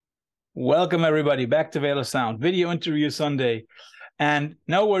Welcome, everybody, back to Veil of Sound, Video Interview Sunday. And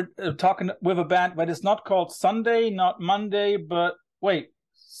now we're talking with a band, but it's not called Sunday, not Monday, but wait,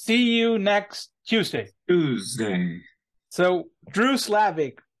 see you next Tuesday. Tuesday. So Drew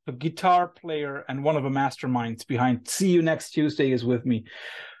Slavic, the guitar player and one of the masterminds behind See You Next Tuesday, is with me.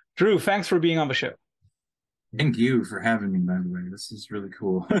 Drew, thanks for being on the show. Thank you for having me, by the way. This is really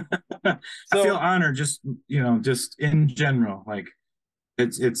cool. I feel honored just in general. Like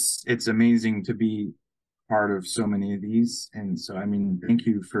it's amazing to be part of so many of these. And so I mean, thank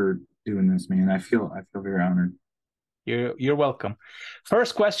you for doing this, man. I feel very honored. You're welcome.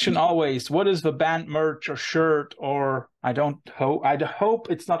 First question always, what is the band merch or shirt, or I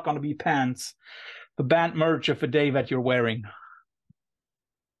hope it's not going to be pants, the band merch of the day that you're wearing?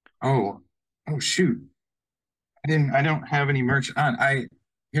 Oh shoot. I don't have any merch on.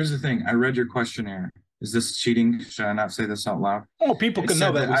 Here's the thing. I read your questionnaire. Is this cheating? Should I not say this out loud? Oh, people can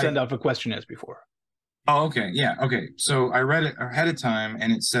know that we send out the questionnaires before. Oh, okay. Yeah. Okay. So I read it ahead of time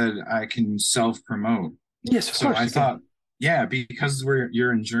and it said I can self-promote. Yes, of course. So I thought, yeah, because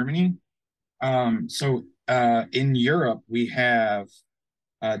you're in Germany. In Europe, we have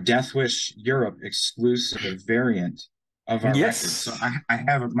Death Wish Europe exclusive variant of our record. So I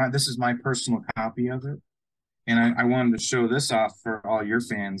have this is my personal copy of it. And I wanted to show this off for all your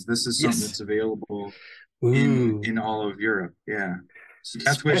fans. This is something that's available in all of Europe. Yeah. So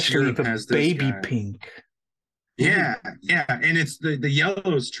Death Wish Europe has this baby pink. Yeah, yeah. And it's the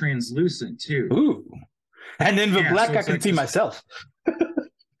yellow is translucent too. Ooh. And in the black, so I can see myself.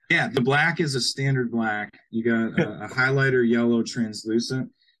 Yeah, the black is a standard black. You got a highlighter yellow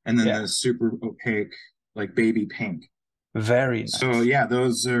translucent, and then the super opaque, like baby pink. Very nice. So yeah,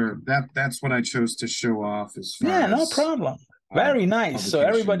 those are that's what I chose to show off as far as, no problem. Very nice. So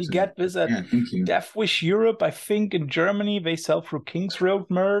everybody get this at Death Wish Europe. I think in Germany they sell through Kings Road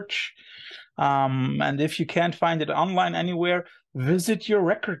merch. And if you can't find it online anywhere, visit your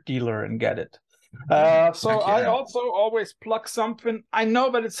record dealer and get it. I also always plug something. I know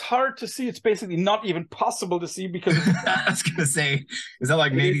that it's hard to see. It's basically not even possible to see because I was gonna say, is that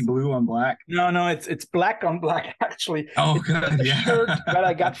like navy blue on black? No, it's black on black actually. Oh, it's good. A shirt that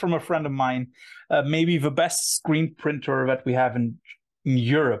I got from a friend of mine. Maybe the best screen printer that we have in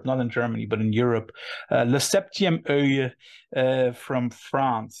Europe, not in Germany, but in Europe. Le Septième Oeil from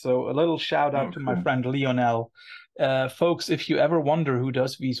France. So a little shout out to my friend Lionel. Folks, if you ever wonder who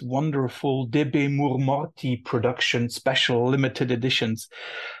does these wonderful Debe Murmorti production special limited editions,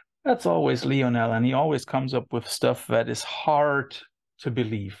 that's always Lionel, and he always comes up with stuff that is hard to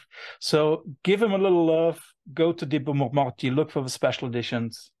believe. So give him a little love, go to Debe Murmorti, look for the special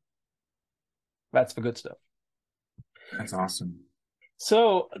editions. That's the good stuff. That's awesome.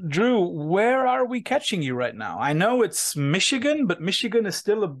 So, Drew, where are we catching you right now? I know it's Michigan, but Michigan is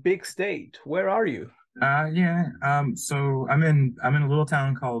still a big state. Where are you? So I'm in a little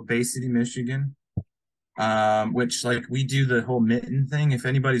town called Bay City, Michigan, which like we do the whole mitten thing. If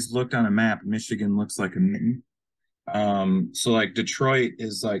anybody's looked on a map, Michigan looks like a mitten. So like Detroit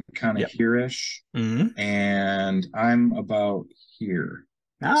is like kind of here-ish, and I'm about here.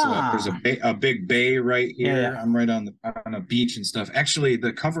 So there's a big bay right here. I'm right on a beach and stuff. Actually,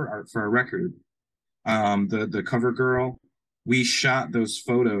 the cover art for our record, the cover girl, we shot those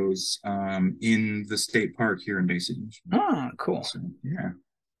photos in the state park here in Bay City. Cool. So, yeah.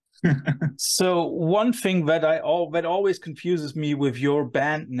 So one thing that that always confuses me with your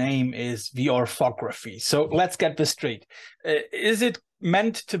band name is the orthography. So let's get this straight. Is it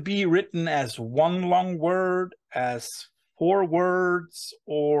meant to be written as one long word, as 4 words,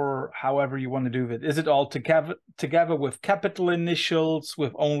 or however you want to do it? Is it all together with capital initials,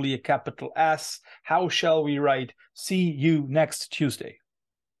 with only a capital S? How shall we write See You Next Tuesday?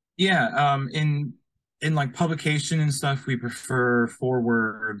 Yeah, in like publication and stuff, we prefer 4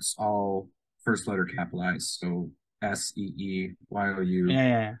 words, all first letter capitalized. So SEEYOU.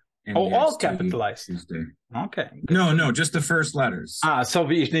 Yeah. All capitalized. Tuesday. Okay. No, just the first letters. So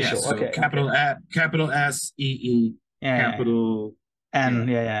the initial. Yeah, so okay. Capital SEE. Capital N.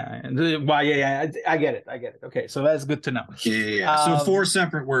 Yeah. I get it. Okay, so that's good to know. Yeah. So 4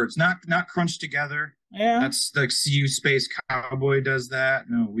 separate words, not crunched together. Yeah. That's like CU space cowboy does that.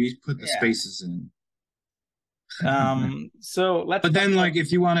 No, we put the spaces in. So let's. But then, like,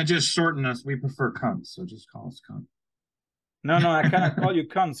 if you want to just shorten us, we prefer cunts. So just call us cunt. No, I cannot call you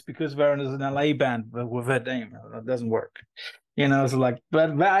cunts because we're in an LA band with that name. It doesn't work. It's like,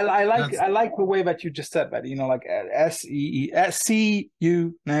 but I like the way that you just said that. Like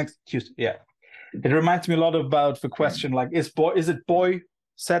SEE next Tuesday. Yeah, it reminds me a lot about the question like, is it boy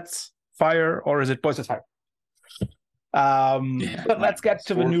sets fire or is it boy sets fire? Yeah, But let's get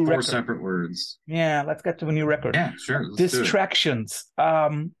to the new four record. separate words. Yeah, let's get to the new record. Yeah, sure, let's do it. Distractions.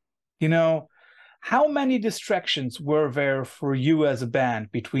 You know, how many distractions were there for you as a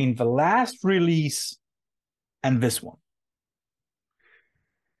band between the last release and this one?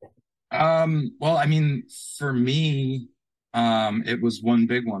 Well, I mean, for me, it was one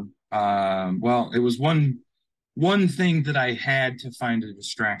big one. Well, it was one thing that I had to find a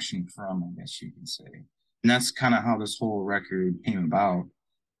distraction from, I guess you could say. And that's kind of how this whole record came about.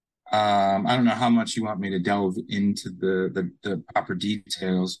 I don't know how much you want me to delve into the proper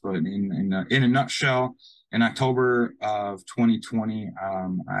details, but in a nutshell, in October of 2020,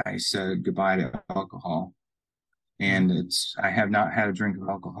 I said goodbye to alcohol, and I have not had a drink of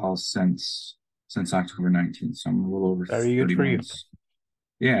alcohol since October 19th, so I'm a little over Very good 30 for you. months.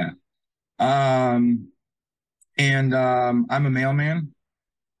 Yeah. Um, and I'm a mailman.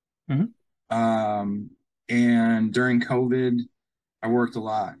 Mhm. And during COVID, I worked a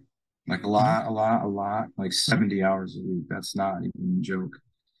lot, like Mhm. a lot, like Mhm. 70 hours a week. That's not even a joke.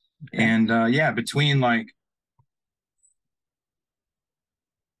 Okay. And yeah, between like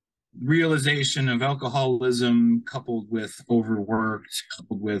realization of alcoholism coupled with overworked,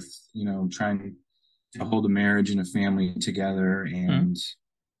 coupled with, trying to hold a marriage and a family together Mhm. and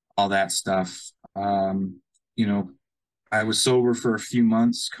all that stuff. You know, I was sober for a few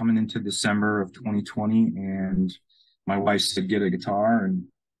months coming into December of 2020, and my wife said, "Get a guitar and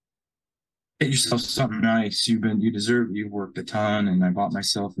get yourself something nice. You deserve it. You've worked a ton." And I bought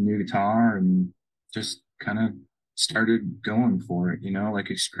myself a new guitar and just kind of started going for it, like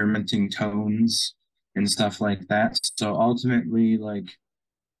experimenting tones and stuff like that. So ultimately, like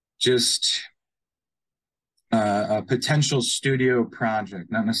just a potential studio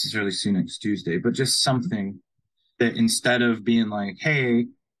project, not necessarily See Next Tuesday, but just something that instead of being like, hey,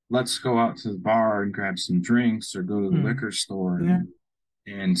 let's go out to the bar and grab some drinks or go to the Mhm. liquor store Yeah.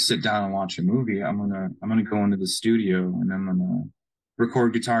 and sit down and watch a movie, I'm gonna go into the studio and I'm gonna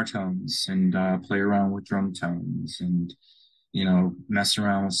record guitar tones and play around with drum tones and mess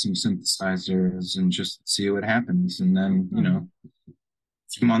around with some synthesizers and just see what happens. And then Mhm. a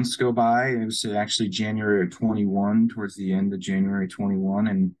few months go by. It was actually January of 21, towards the end of January 21,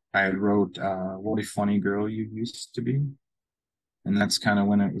 and I had wrote "What a Funny Girl You Used to Be," and that's kind of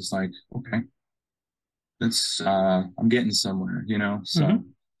when it was like, okay, that's I'm getting somewhere. So Mhm.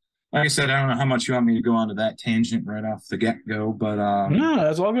 like I said, I don't know how much you want me to go onto that tangent right off the get-go, but No,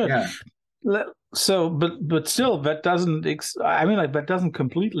 that's all good. yeah. So, but still, that doesn't. I mean, like that doesn't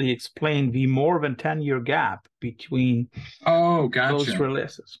completely explain the more than 10-year gap between Oh, those gotcha.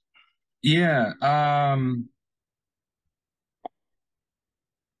 releases. Yeah.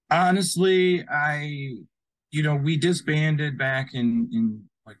 Honestly, we disbanded back in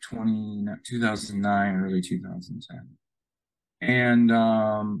like 2009, early 2010. And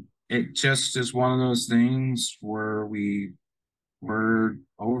it just is one of those things where we were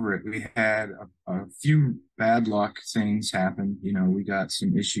over it. We had a few bad luck things happen. We got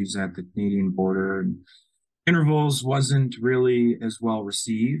some issues at the Canadian border, and intervals wasn't really as well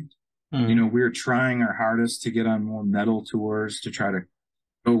received. Mm. We were trying our hardest to get on more metal tours to try to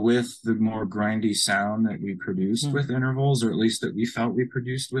go with the more grindy sound that we produced Mm. with intervals, or at least that we felt we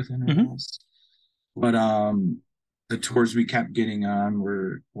produced with Mm-hmm. intervals. But the tours we kept getting on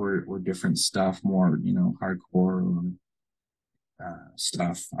were different stuff, more hardcore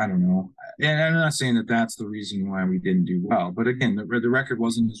stuff. I don't know, and I'm not saying that that's the reason why we didn't do well. But again, the record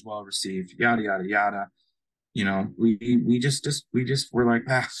wasn't as well received. Yada yada yada. We just were like,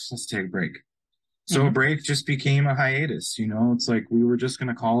 let's take a break. So a Mm-hmm. break just became a hiatus. It's like we were just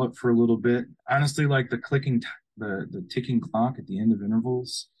gonna call it for a little bit. Honestly, like the ticking clock at the end of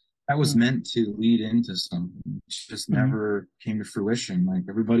intervals, that was meant to lead into something. It just Mm-hmm. never came to fruition. Like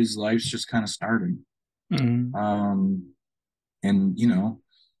everybody's lives just kind of started. Mm-hmm. Um, and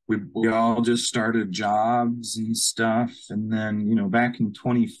we all just started jobs and stuff. And then back in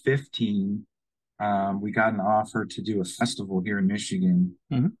 2015, we got an offer to do a festival here in Michigan,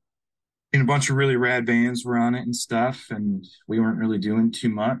 Mm-hmm. and a bunch of really rad bands were on it and stuff, and we weren't really doing too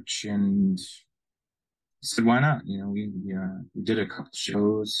much, and said why not. We did a couple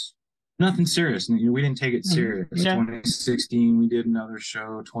shows, nothing serious. We didn't take it Mm-hmm. serious. Yeah. 2016 we did another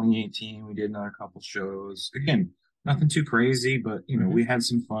show, 2018 we did another couple shows, again nothing too crazy, but Mm-hmm. we had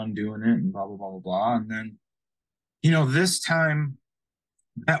some fun doing it and blah blah blah blah blah. And then this time,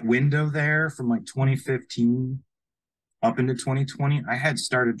 that window there from like 2015 up into 2020, I had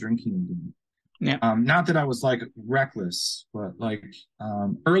started drinking again. Yeah. Not that I was like reckless, but like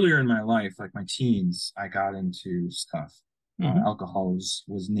earlier in my life, like my teens, I got into stuff. Mm-hmm. Alcohol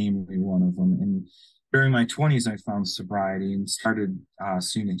was namely one of them, and during my 20s, I found sobriety and started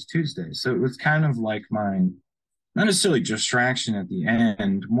Phoenix Tuesday. So it was kind of like my, not necessarily distraction at the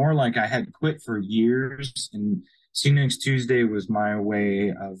end, more like I had quit for years, and Phoenix Tuesday was my way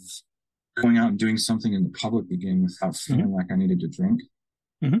of going out and doing something in the public again without feeling like I needed to drink.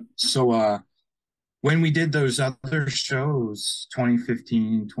 So when we did those other shows,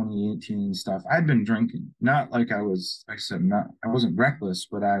 2015, 2018 stuff, I'd been drinking. Not like I was, like I said, not, I wasn't reckless,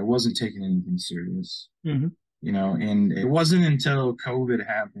 but I wasn't taking anything serious. You know, and it wasn't until COVID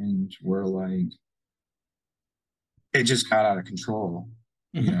happened where like it just got out of control.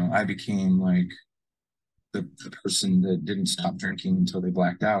 You know, I became like the person that didn't stop drinking until they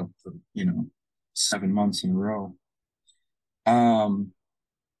blacked out for, you know, 7 months in a row.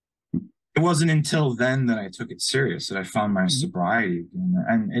 It wasn't until then that I took it serious, that I found my sobriety.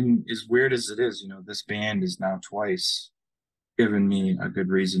 And as weird as it is, you know, this band is now twice given me a good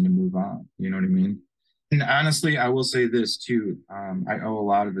reason to move on. You know what I mean? And honestly, I will say this too. I owe a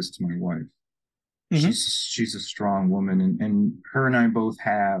lot of this to my wife. She's a strong woman, and her and I both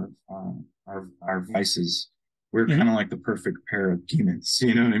have our vices. We're kind of like the perfect pair of demons.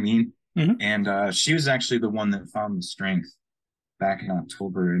 You know what I mean? And she was actually the one that found the strength back in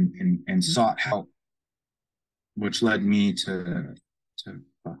October and sought help, which led me to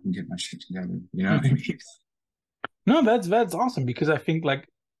fucking get my shit together. You know what I mean? No, that's awesome, because I think like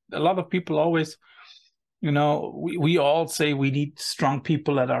a lot of people always, you know, we all say we need strong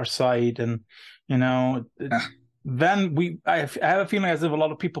people at our side, and you know, then I have a feeling as if a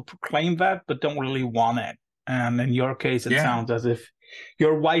lot of people proclaim that but don't really want it. And in your case, it sounds as if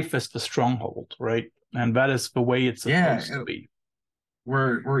your wife is the stronghold, right? And that is the way it's supposed to be.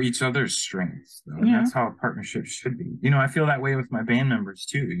 We're each other's strengths, though. And that's how a partnership should be. You know, I feel that way with my band members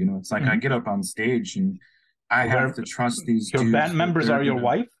too. You know, it's like I get up on stage and I have to trust these your dudes. Band members are your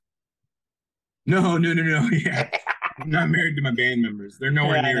wife? No. Yeah. I'm not married to my band members. They're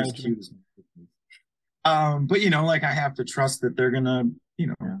nowhere near as cute as my. But you know, like I have to trust that they're gonna, you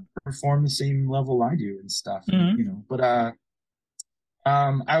know, perform the same level I do and stuff. And, you know, but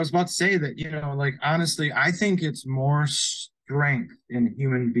I was about to say that, you know, like honestly, I think it's more strength in a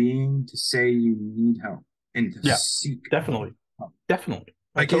human being to say you need help and to seek definitely help. Definitely.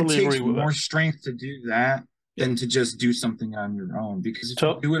 Like totally it takes more strength to do that than to just do something on your own, because if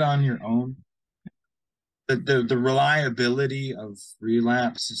you do it on your own, the reliability of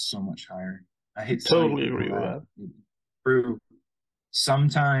relapse is so much higher. I hate to totally agree with that. True.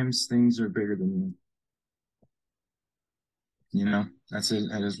 Sometimes things are bigger than you. You know, that's it.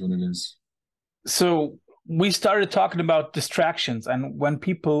 That is what it is. So we started talking about distractions, and when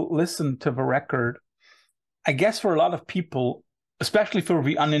people listen to the record, I guess for a lot of people, especially for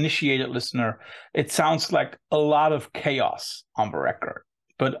the uninitiated listener, it sounds like a lot of chaos on the record.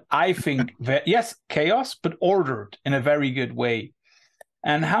 But I think that, yes, chaos, but ordered in a very good way.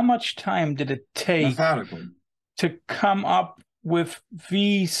 And how much time did it take to come up with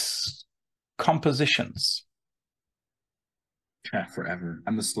these compositions? Yeah, forever.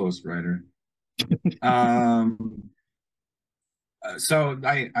 I'm the slowest writer. So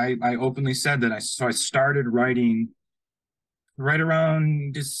I openly said that I started writing right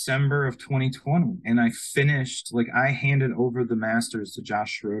around December of 2020, and I finished, like I handed over the masters to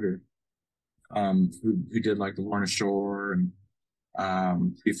Josh Schroeder, who did like the Lorna Shore and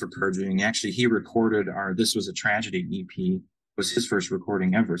Plea for Purging. Actually, he recorded our This Was a Tragedy EP, was his first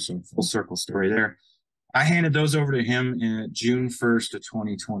recording ever, so full circle story there. I handed those over to him in June 1st of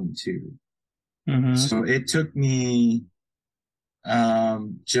 2022. So it took me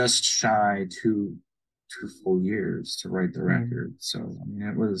just shy two full years to write the record. So I mean,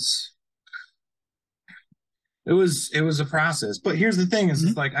 it was a process. But here's the thing: is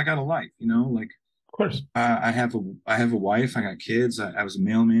it's like I got a life, you know. Like, of course, I have a wife. I got kids. I was a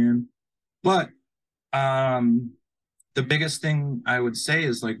mailman. But the biggest thing I would say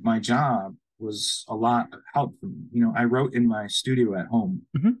is like my job was a lot of help for me. You know, I wrote in my studio at home.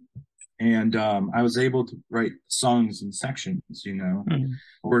 And I was able to write songs in sections, you know,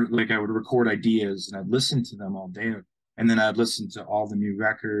 or like I would record ideas and I'd listen to them all day. And then I'd listen to all the new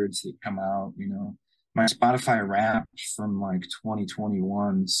records that come out, you know. My Spotify Wrapped from like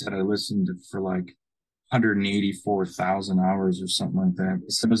 2021 said I listened to for like 184,000 hours or something like that.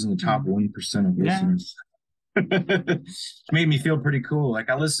 So I was in the top 1% of listeners. Made me feel pretty cool. Like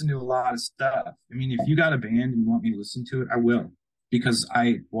I listen to a lot of stuff. I mean, if you got a band and you want me to listen to it, I will. Because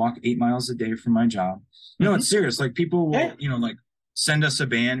I walk 8 miles a day from my job. No, it's serious. Like people will, you know, like send us a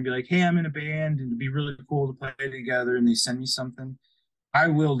band and be like, hey, I'm in a band and it'd be really cool to play together. And they send me something. I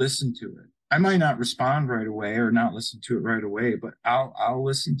will listen to it. I might not respond right away or not listen to it right away, but I'll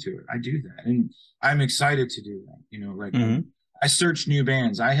listen to it. I do that, and I'm excited to do that. You know, like Mm-hmm. I search new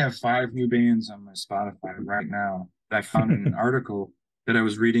bands. I have 5 new bands on my Spotify right now that I found in an article that I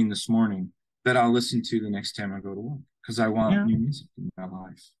was reading this morning that I'll listen to the next time I go to work because I want Yeah. new music in my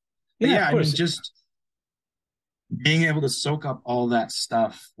life. But Yeah, yeah, of I mean, course. just being able to soak up all that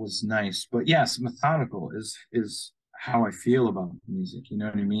stuff was nice. But yes, methodical is how I feel about music. You know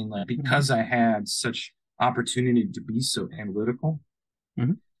what I mean? Like Mm-hmm. because I had such opportunity to be so analytical,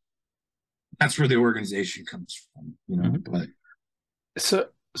 Mm-hmm. that's where the organization comes from, you know. Mm-hmm. But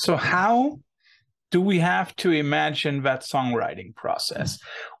So how do we have to imagine that songwriting process?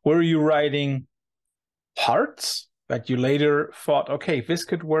 Were you writing parts that you later thought, okay, this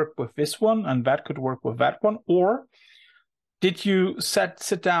could work with this one and that could work with that one? Or did you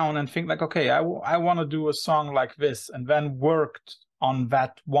sit down and think like, okay, I want to do a song like this, and then worked on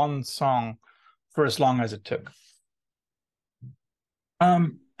that one song for as long as it took?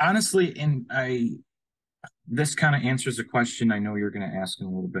 honestly, and I this kind of answers a question I know you're going to ask in a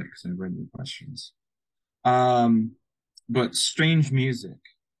little bit because I read your questions. Um, but Strange Music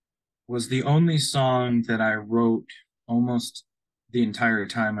was the only song that I wrote almost the entire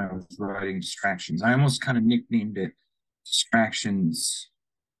time I was writing Distractions. I almost kind of nicknamed it Distractions.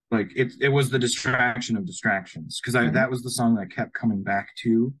 Like it was the distraction of distractions because I Mm-hmm. that was the song that I kept coming back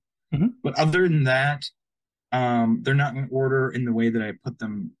to. Mm-hmm. But other than that, they're not in order in the way that I put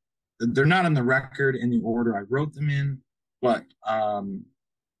them. They're not on the record in the order I wrote them in, but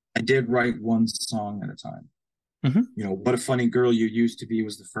I did write one song at a time. Mm-hmm. You know, What a Funny Girl You Used to Be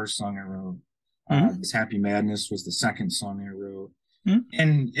was the first song I wrote. Mm-hmm. This Happy Madness was the second song I wrote. Mm-hmm.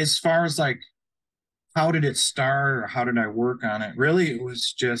 And as far as like, how did it start or how did I work on it? Really, it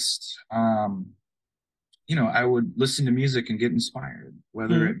was just, you know, I would listen to music and get inspired,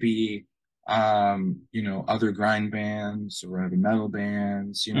 whether Mm-hmm. it be, you know, other grind bands or other metal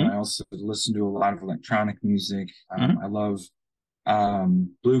bands. You know, I also listen to a lot of electronic music. Mm-hmm. I love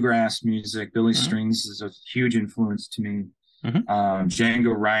bluegrass music. Billy Mm-hmm. Strings is a huge influence to me. Mm-hmm.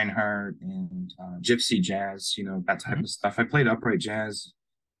 Django Reinhardt and gypsy jazz, you know, that type Mm-hmm. of stuff. I played upright jazz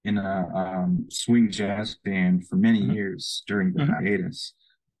in a swing jazz band for many Mm-hmm. years during the Mm-hmm. hiatus.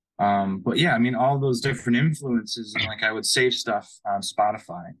 But yeah, I mean, all those different influences, and like I would save stuff on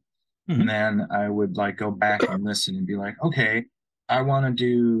Spotify, and Mm-hmm. then I would like go back and listen and be like, okay, I want to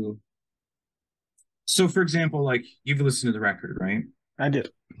do. So, for example, like you've listened to the record, right? I did.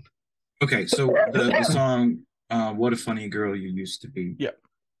 Okay, so the song "What a Funny Girl You Used to Be." Yeah.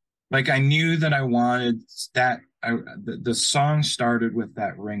 Like I knew that I wanted that. The song started with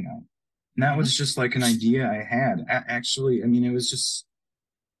that ring out, and that Mm-hmm. was just like an idea I had. Actually, I mean, it was just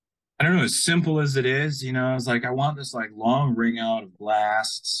I don't know, as simple as it is, you know, I was like, I want this like long ring out of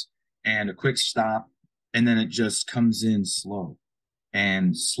blasts and a quick stop, and then it just comes in slow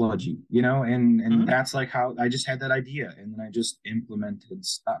and sludgy, you know, and Mm-hmm. that's like how I just had that idea, and then I just implemented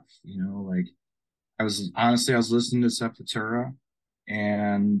stuff, you know, like I was listening to Sepultura,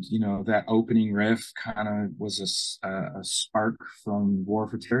 and you know that opening riff kind of was a spark from War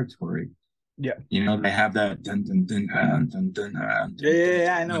for Territory. Yeah. You know, they have that dun dun dun dun dun dun dun Yeah, yeah, dun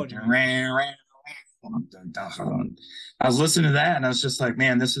yeah, I know dun what you dun mean. dun dun. I was listening to that and I was just like,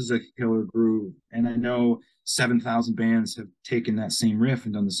 man, this is a killer groove. And I know 7,000 bands have taken that same riff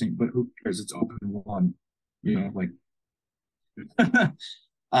and done the same, but who cares? It's open one, you know, like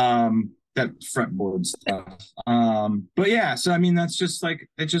that fretboard stuff. But yeah, so I mean, that's just like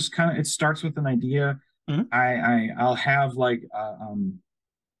it. Just kind of it starts with an idea. Mm-hmm. I'll have like a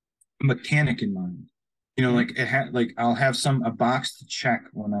mechanic in mind. You know, Mm-hmm. like it had like I'll have a box to check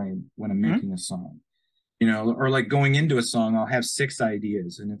when I'm Mm-hmm. making a song. You know, or like going into a song, I'll have 6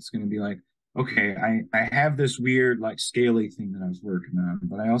 ideas, and it's going to be like, okay, I have this weird like scaly thing that I was working on,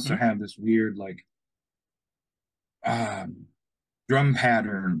 but I also Mm-hmm. have this weird like um, drum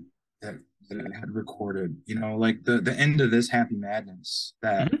pattern that I had recorded. You know, like the end of this Happy Madness,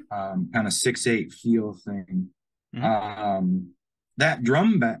 that Mm-hmm. kind of 6/8 feel thing. Mm-hmm. Um, that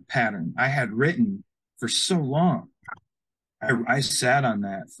pattern I had written for so long. I sat on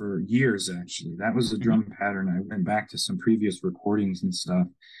that for years, actually. That was a Mm-hmm. drum pattern. I went back to some previous recordings and stuff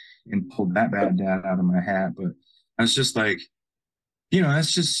and pulled that bad dad out of my hat. But I was just like, you know,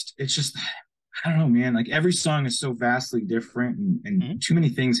 it's just, I don't know, man. Like every song is so vastly different, and Mm-hmm. too many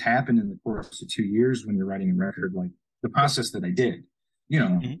things happen in the course of 2 years when you're writing a record. Like the process that I did, you know,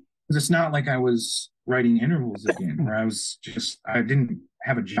 Mm-hmm. because it's not like I was writing intervals again, where I didn't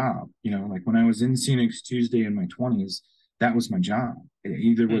have a job, you know, like when I was in Scenics Tuesday in my 20s, that was my job. It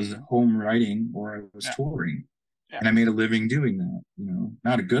either was Mm-hmm. home writing or I was Yeah. touring. And I made a living doing that,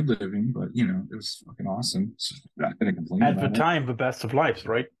 not a good living, but it was fucking awesome. So I'm not gonna complain At the about it. time, the best of lives,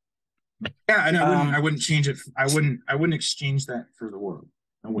 right? Yeah, and I wouldn't change it. I wouldn't exchange that for the world.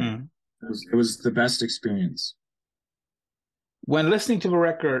 No way. It was the best experience. When listening to the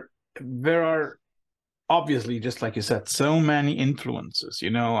record, there are obviously, just like you said, so many influences.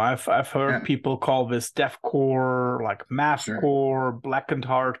 I've heard people call this deathcore, like mathcore, blackened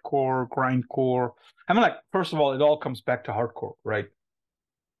hardcore, grindcore. I mean, like, first of all, it all comes back to hardcore, right?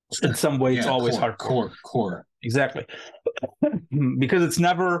 Sure. In some way, it's always hardcore. Core. Exactly. Because it's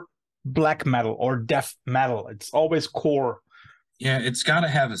never black metal or death metal. It's always core. Yeah, it's got to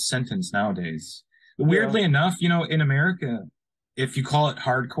have a sentence nowadays. Weirdly enough, in America, if you call it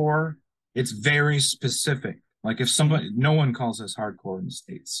hardcore, it's very specific. Like if no one calls us hardcore in the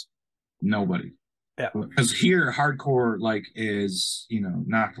States. Nobody. Yeah. Because here, hardcore is,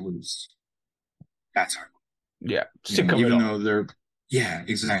 knock loose. That's hardcore. Yeah. Even though they're, yeah,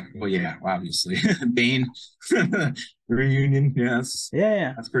 exactly. Well, yeah, obviously. Bane reunion, yes.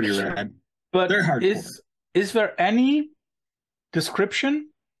 Yeah. That's pretty rad. But they're hardcore. Is there any description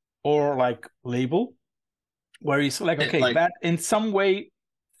or like label where you say like, okay, that in some way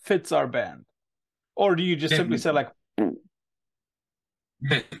fits our band? Or do you just simply say like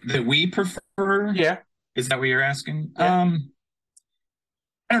that we prefer? Yeah. Is that what you're asking? Yeah.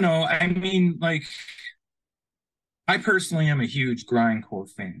 I don't know. I mean, like, I personally am a huge grindcore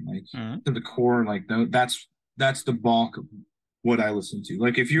fan. Like to the core, like that's the bulk of what I listen to.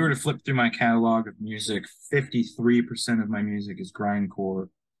 Like if you were to flip through my catalog of music, 53% of my music is grindcore.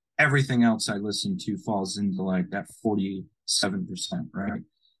 Everything else I listen to falls into like that 47%, right?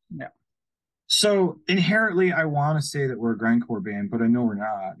 Yeah. So inherently, I want to say that we're a grindcore band, but I know we're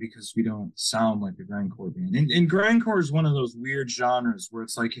not because we don't sound like a grindcore band. And grindcore is one of those weird genres where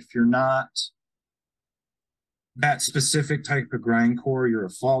it's like if you're not that specific type of grindcore, you're a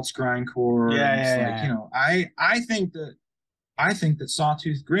false grindcore. I think that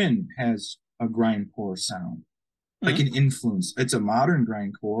Sawtooth Grin has a grindcore sound, like an influence. It's a modern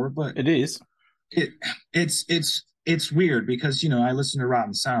grindcore, but it is. It's weird because I listen to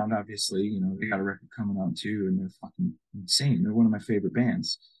Rotten Sound. Obviously, they got a record coming out too, and they're fucking insane. They're one of my favorite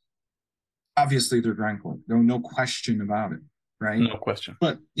bands. Obviously, they're grindcore. No question about it, right? No question.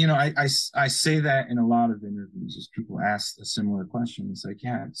 But I say that in a lot of interviews as people ask a similar question. It's like,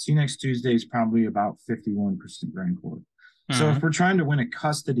 yeah, See You Next Tuesday is probably about 51% grindcore. So if we're trying to win a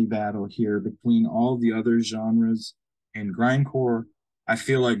custody battle here between all the other genres and grindcore, I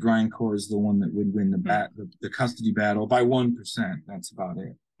feel like grindcore is the one that would win the custody battle by 1%. That's about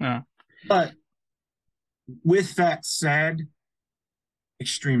it. Yeah. But with that said,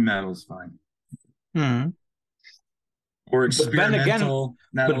 extreme metal is fine. Or experimental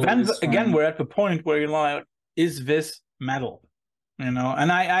metal. But then again, we're at the point where you're like, is this metal? And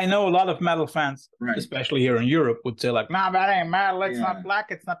I know a lot of metal fans, especially here in Europe, would say like, nah, that ain't metal. It's not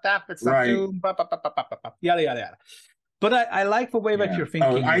black. It's not death. It's not doom. Yada, yada, yada. But I like the way that you're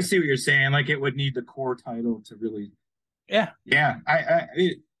thinking. Oh, I see what you're saying. Like it would need the core title to really. Yeah. Yeah.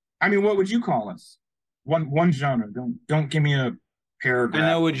 I mean, what would you call us? One genre. Don't give me a paragraph. I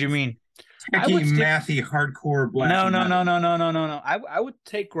know what you mean. Mathy, hardcore, black. No. I would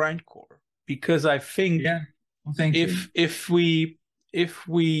take grindcore because I think if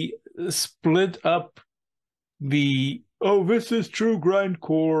we split up this is true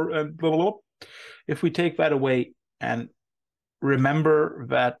grindcore and blah, blah, blah, if we take that away and remember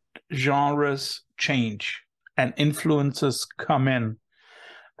that genres change and influences come in,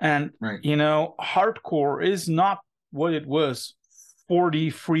 and hardcore is not what it was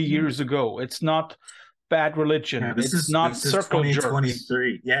 43 years ago. It's not Bad Religion. It's not Circle Jerks.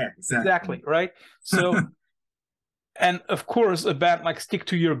 2023. Yeah, exactly. Right. So, and of course, a band like Stick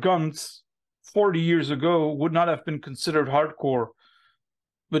to Your Guns 40 years ago would not have been considered hardcore,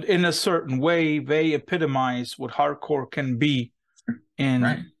 but in a certain way, they epitomize what hardcore can be in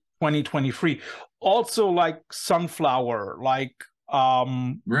 2023. Also, like Sunflower, like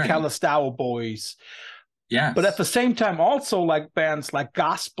Calistow Boys. Yeah. But at the same time, also like bands like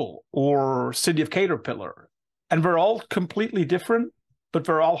Gospel or City of Caterpillar. And they're all completely different, but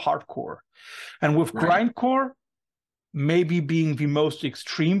they're all hardcore. And with grindcore maybe being the most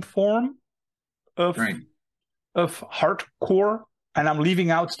extreme form of hardcore, and I'm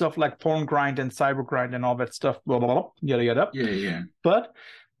leaving out stuff like porn grind and cyber grind and all that stuff, blah, blah, blah, yada, yada. Yeah. But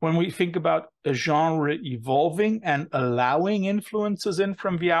when we think about a genre evolving and allowing influences in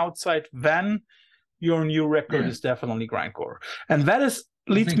from the outside, then your new record is definitely grindcore. And that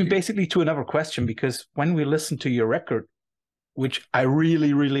leads me basically to another question, because when we listen to your record, which I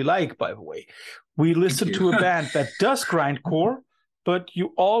really, really like, by the way. We listen to a band that does grindcore, but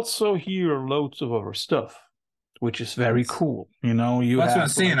you also hear loads of other stuff, which is very cool. You know, that's what I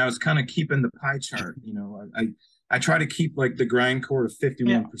was saying. I was kind of keeping the pie chart. You know, I try to keep like the grindcore of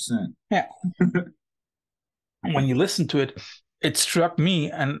 51%. Yeah. When you listen to it, it struck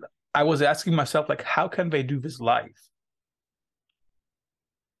me, and I was asking myself, like, how can they do this live?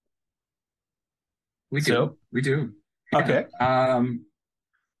 We do. Okay.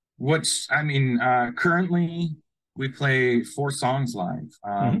 Currently we play 4 songs live.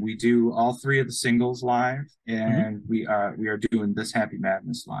 We do all 3 of the singles live, and we are doing This Happy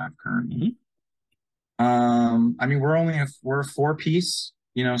Madness live currently. We're a 4-piece,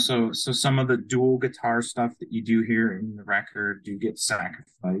 you know, so some of the dual guitar stuff that you do here in the record do get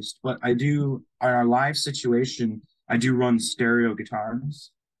sacrificed. But on our live situation, I do run stereo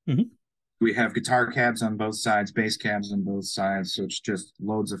guitars. We have guitar cabs on both sides, bass cabs on both sides, so it's just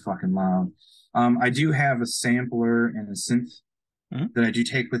loads of fucking loud. I do have a sampler and a synth that I do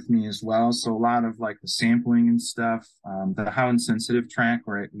take with me as well. So a lot of like the sampling and stuff, the How Insensitive track,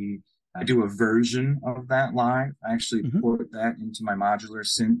 where I do a version of that live. I actually put that into my modular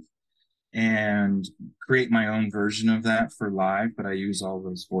synth and create my own version of that for live, but I use all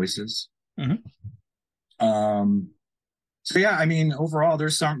those voices. So yeah, I mean, overall, there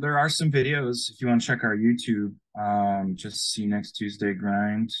are some videos if you want to check our YouTube. Just see Next Tuesday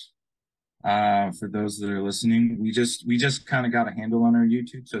Grind. For those that are listening, we just kind of got a handle on our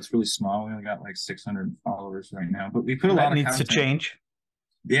YouTube, so it's really small. We only got like 600 followers right now, but we put a lot of content. That needs to change.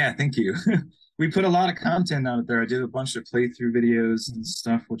 Yeah, thank you. We put a lot of content out there. I did a bunch of playthrough videos and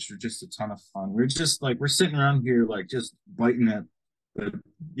stuff, which are just a ton of fun. We're just like, we're sitting around here like just biting our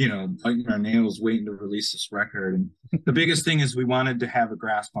nails, waiting to release this record. And the biggest thing is we wanted to have a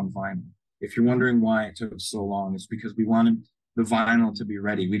grasp on vinyl. If you're wondering why it took so long, it's because we wanted the vinyl to be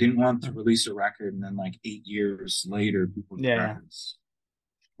ready. We didn't want to release a record and then like 8 years later people get records.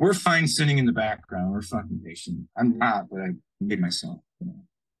 We're fine sitting in the background. We're fucking patient. I'm not, but I made myself.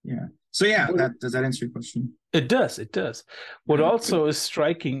 Yeah. So yeah, does that answer your question? It does. What also is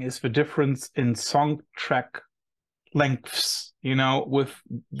striking is the difference in song track lengths, you know, with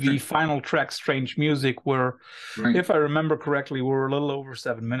the final track, Strange Music, where, if I remember correctly, we're a little over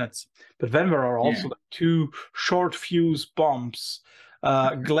 7 minutes. But then there are also 2 short fuse bombs,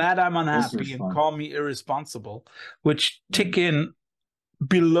 Glad I'm Unhappy and Call Me Irresponsible, which tick in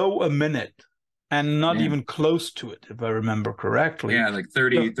below a minute and not even close to it, if I remember correctly. Yeah, like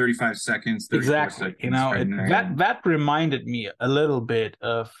 35 seconds. Exactly. Seconds, you know, that reminded me a little bit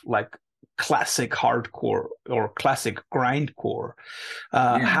of like classic hardcore or classic grindcore.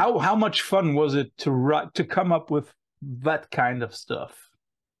 How much fun was it to come up with that kind of stuff?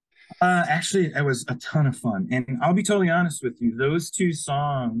 Actually, it was a ton of fun, and I'll be totally honest with you. Those 2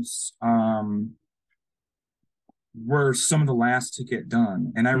 songs were some of the last to get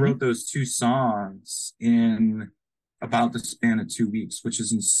done, and I wrote those 2 songs in about the span of 2 weeks, which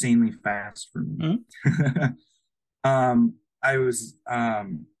is insanely fast for me.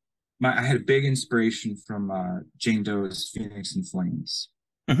 I had a big inspiration from Jane Doe's Phoenix in Flames.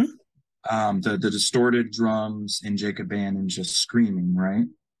 The distorted drums and Jacob Bannon just screaming, right?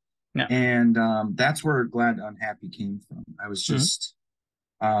 Yeah. And that's where Glad Unhappy came from. I was just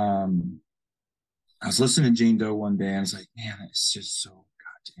I was listening to Jane Doe one day and I was like, man, it's just so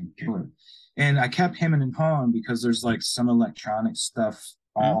goddamn killer. And I kept hemming and hawing because there's like some electronic stuff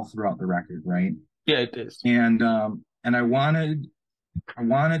all throughout the record, right? Yeah, it is. And I wanted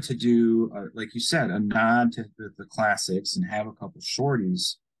to do, like you said, a nod to the classics and have a couple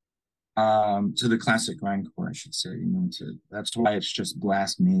shorties to the classic grindcore, I should say. You know, that's why it's just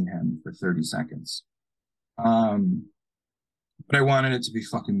blast mayhem for 30 seconds. But I wanted it to be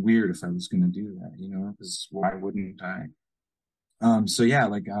fucking weird if I was going to do that, you know, because why wouldn't I? So yeah,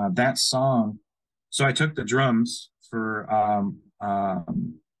 like that song. So I took the drums for Glad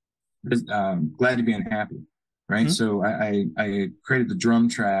to Be Unhappy, right? So I created the drum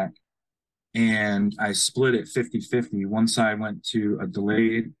track and I split it 50-50. One side went to a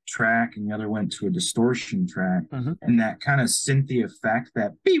delayed track and the other went to a distortion track. And that kind of synthy effect,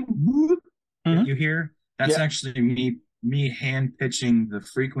 that beep whoop that you hear, that's actually me hand pitching the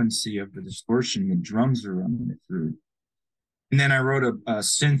frequency of the distortion the drums are running it through. And then I wrote a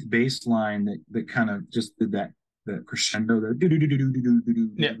synth bass line that kind of just did the crescendo, and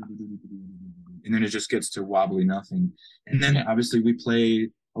then it just gets to wobbly nothing. And then obviously we play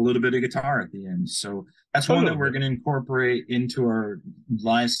a little bit of guitar at the end. So that's one that we're going to incorporate into our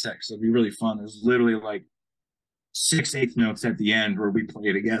live set. So it'll be really fun. There's literally like 6/8 notes at the end where we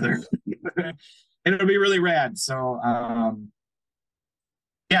play together. And it'll be really rad. So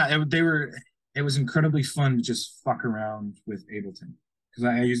Yeah, it was incredibly fun to just fuck around with Ableton because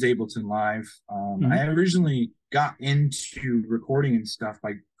I used Ableton Live. Mm-hmm. I originally got into recording and stuff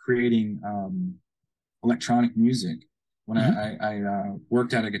by creating electronic music when Mm-hmm. I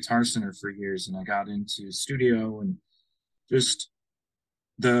worked at a guitar center for years, and I got into studio and just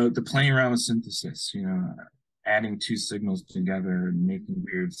the playing around with synthesis, adding two signals together and making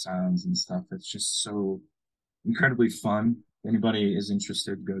weird sounds and stuff. It's just so incredibly fun. If anybody is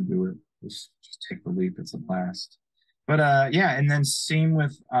interested, go do it. Just take the leap. It's a blast. But yeah, and then same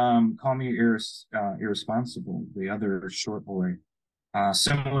with Call Me Irresponsible, the other short boy.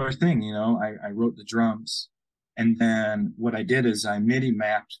 Similar thing, I wrote the drums, and then what I did is I MIDI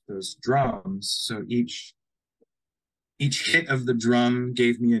mapped those drums. So each hit of the drum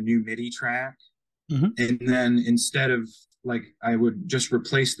gave me a new MIDI track. Mm-hmm. And then instead of like, I would just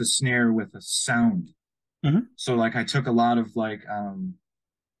replace the snare with a sound. Mm-hmm. So like I took a lot of like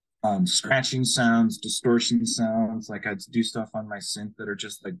scratching sounds, distortion sounds. Like I'd do stuff on my synth that are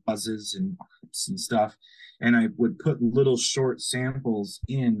just like buzzes and pops and stuff. And I would put little short samples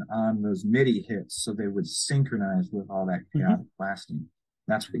in on those MIDI hits so they would synchronize with all that Mm-hmm. chaotic blasting.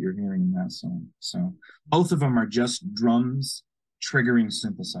 That's what you're hearing in that song. So both of them are just drums triggering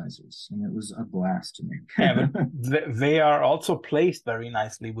synthesizers, and it was a blast to Yeah, but make. they are also placed very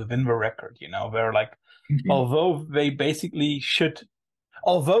nicely within the record, where like, although they basically should,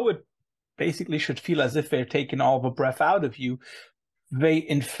 although it basically should feel as if they're taking all the breath out of you, they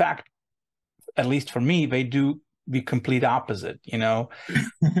in fact, at least for me, they do the complete opposite, They Let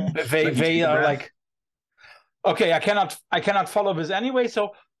you take they a are breath. like, okay, I cannot follow this anyway,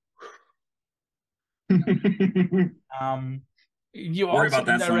 so um you Worry also about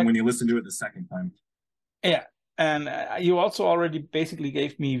that song when indirect you listen to it the second time. yeah. And you also already basically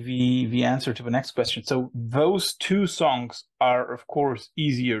gave me the answer to the next question. So those two songs are, of course,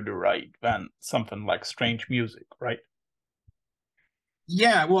 easier to write than something like Strange Music, right?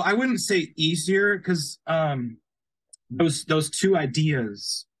 Yeah, well, I wouldn't say easier because those two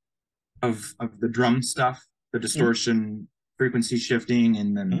ideas of the drum stuff, the Mm-hmm. distortion, frequency shifting,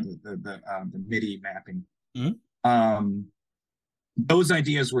 and then Mm-hmm. the MIDI mapping. Mm-hmm. Um, those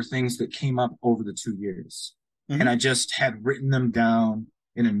ideas were things that came up over the 2 years, and Mm-hmm. I just had written them down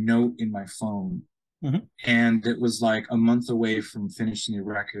in a note in my phone, Mm-hmm. and it was like a month away from finishing the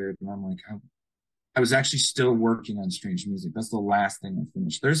record, and I'm like, I was actually still working on Strange Music. That's the last thing I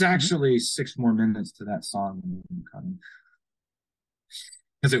finished. There's Mm-hmm. actually 6 more minutes to that song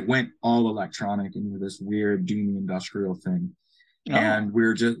because it went all electronic into this weird doomy industrial thing. Oh, And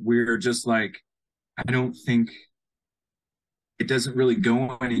we're just like, I don't think it doesn't really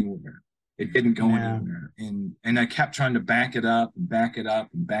go anywhere. It didn't go yeah. anywhere. And I kept trying to back it up and back it up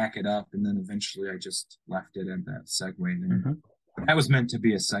and back it up. And then eventually I just left it at that segue there. Mm-hmm. That was meant to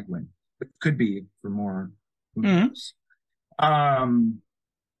be a segue. It could be for more. Who Mm-hmm. knows? Um,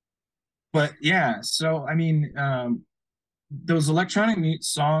 but yeah, so I mean, those electronic meat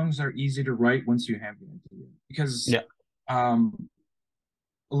songs are easy to write once you have the idea because Yeah. um,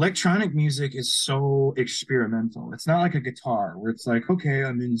 electronic music is so experimental. It's not like a guitar where it's like, okay,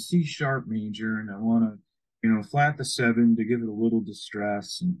 I'm in C sharp major and I want to, flat the seven to give it a little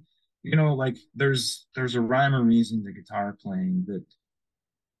distress. And, like there's a rhyme or reason to guitar playing that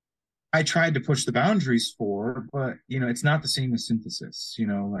I tried to push the boundaries for, but, it's not the same as synthesis,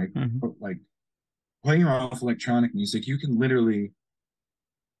 Mm-hmm. like playing around with electronic music, you can literally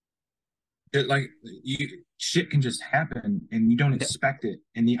like shit can just happen and you don't Yeah. expect it,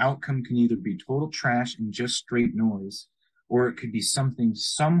 and the outcome can either be total trash and just straight noise, or it could be something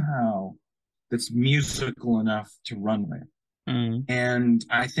somehow that's musical enough to run with. Mm-hmm. And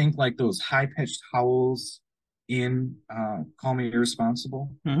I think like those high-pitched howls in Call Me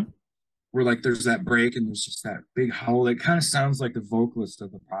Irresponsible, Mm-hmm. where like there's that break and there's just that big howl that kind of sounds like the vocalist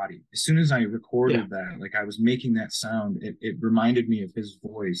of the body. As soon as I Yeah. recorded that, like I was making that sound, it reminded me of his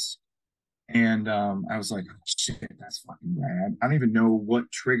voice. And I was like, oh, shit, that's fucking rad. I don't even know what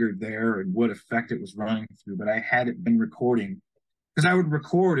triggered there and what effect it was running through, but I had it been recording because I would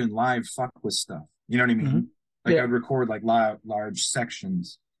record and live fuck with stuff. You know what I Mm-hmm. mean? Like I Yeah. would record like large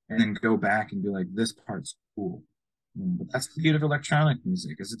sections and then go back and be like, this part's cool. But that's the beauty of electronic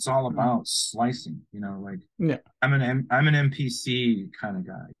music, is it's all Mm-hmm. about slicing. Like Yeah. I'm an MPC kind of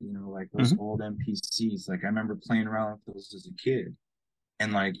guy. Like those Mm-hmm. old MPCs. Like I remember playing around with those as a kid,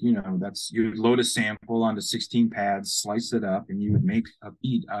 and like that's, you would load a sample onto 16 pads, slice it up, and you would make a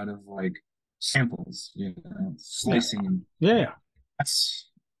beat out of like samples, Yeah. slicing. And Yeah. that's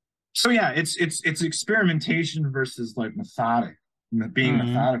so yeah, it's experimentation versus like being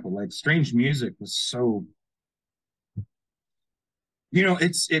Mm-hmm. methodical. Like Strange Music was so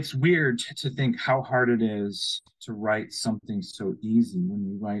It's weird to think how hard it is to write something so easy when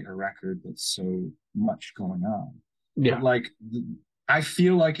you write a record that's so much going on. But Yeah. like, I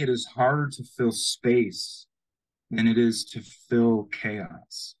feel like it is harder to fill space than it is to fill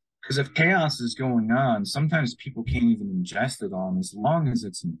chaos. Because if chaos is going on, sometimes people can't even ingest it all. And as long as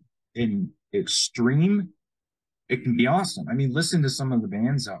it's in extreme, it can be awesome. I mean, listen to some of the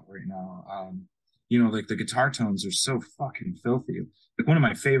bands out right now. Like the guitar tones are so fucking filthy. Like one of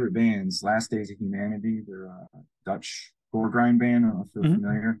my favorite bands, Last Days of Humanity, they're a Dutch gore grind band. I don't know if you're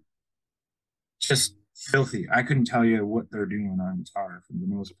familiar. Just filthy. I couldn't tell you what they're doing on guitar for the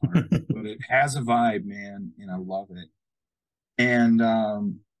most part, but it has a vibe, man, and I love it. And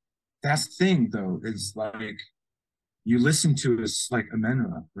that's the thing, though, is like you listen to is like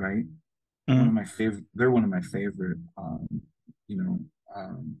Amenra, right? One of my favorite. They're one of my favorite. You know,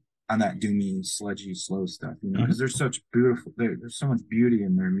 on that doomy, sludgy, slow stuff. Because there's such beautiful. There's so much beauty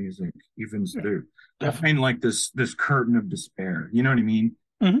in their music. Even they're behind like this curtain of despair. You know what I mean?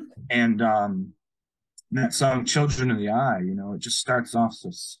 And that song "Children of the Eye," it just starts off so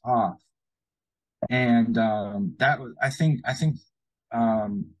soft, and that was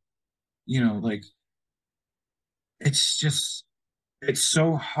like it's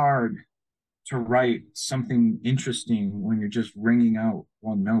so hard to write something interesting when you're just ringing out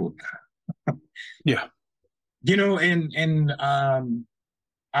one note. Yeah. And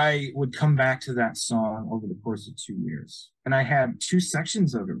I would come back to that song over the course of 2 years, and I had two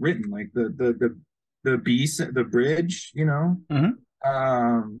sections of it written, like the B the bridge,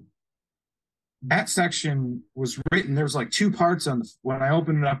 that section was written. There was like two parts when I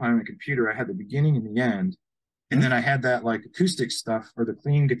opened it up on my computer. I had the beginning and the end, and then I had that like acoustic stuff or the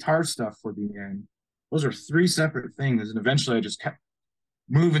clean guitar stuff for the end. Those are three separate things, and eventually I just kept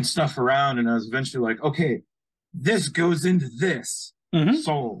moving stuff around, and I was eventually like, okay, this goes into this.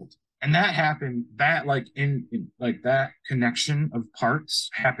 Sold. And that happened, that like in like that connection of parts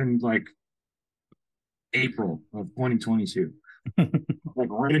happened like April of 2022. Like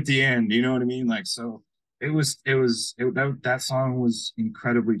right at the end, you know what I mean? Like, so that song was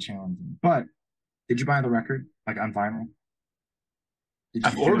incredibly challenging. But did you buy the record like on vinyl?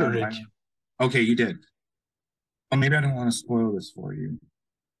 I've ordered it. Okay, you did. Well, maybe I don't want to spoil this for you.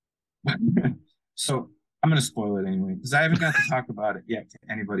 So I'm going to spoil it anyway because I haven't got to talk about it yet to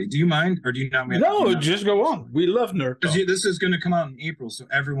anybody. Do you mind, or do you not? No, just go on. We love Nerd Talk. This is going to come out in April, so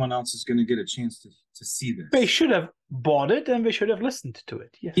everyone else is going to get a chance to see this. They should have bought it and they should have listened to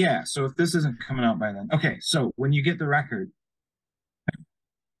it. Yes. Yeah. So if this isn't coming out by then, okay. So when you get the record,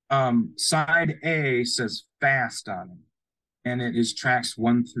 side A says "Fast" on it, and it is tracks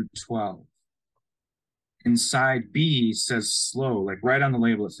 1 through 12. And side B says slow, like right on the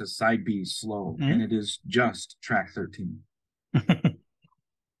label, it says side B slow, and it is just track 13.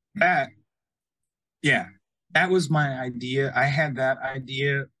 That was my idea. I had that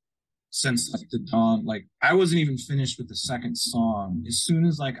idea since like the dawn. Like I wasn't even finished with the second song. As soon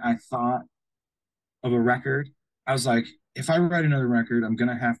as like I thought of a record, I was like, if I write another record, I'm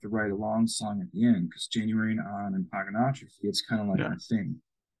gonna have to write a long song at the end because January On and Paganotrophy, it's kind of like my thing.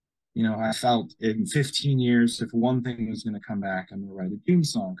 I felt in 15 years, if one thing was going to come back, I'm going to write a doom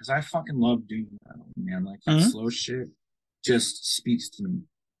song because I fucking love doom metal, man. Like that slow shit just speaks to me.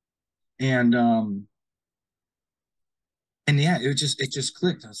 And yeah, it just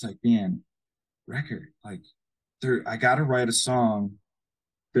clicked. I was like, man, record, like I got to write a song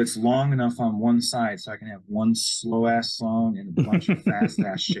that's long enough on one side so I can have one slow ass song and a bunch of fast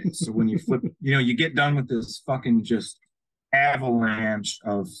ass shit. So when you flip, you get done with this fucking just avalanche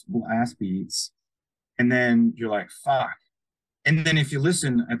of blast beats, and then you're like, fuck. And then if you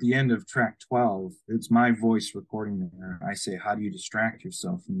listen at the end of track 12, it's my voice recording there. I say, how do you distract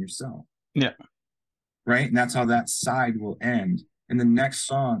yourself from yourself? Yeah. Right. And that's how that side will end. And the next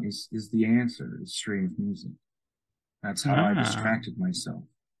song is the answer, is Strange Music. That's how I distracted myself.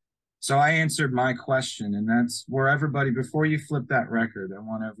 So I answered my question, and that's where everybody, before you flip that record, I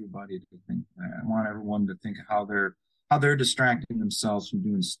want everybody to think that. I want everyone to think how they're distracting themselves from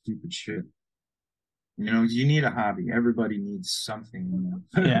doing stupid shit. You need a hobby. Everybody needs something.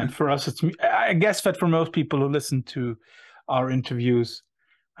 Yeah, and for us, I guess that for most people who listen to our interviews,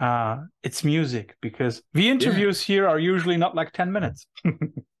 it's music, because the interviews here are usually not like 10 minutes.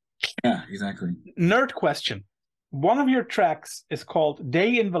 Yeah, exactly. Nerd question. One of your tracks is called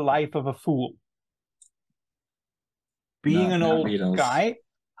Day in the Life of a Fool. Being an old Beatles. Guy,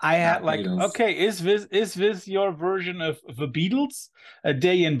 I had like, Beatles. Okay, is this your version of the Beatles, A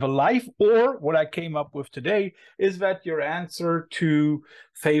Day in the Life? Or what I came up with today, is that your answer to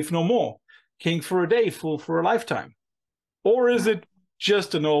Faith No More, King for a Day, Fool for a Lifetime? Or is it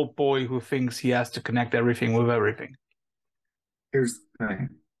just an old boy who thinks he has to connect everything with everything? Here's the thing: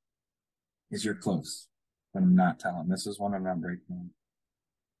 is you're close. I'm not telling. This is one I'm not breaking on.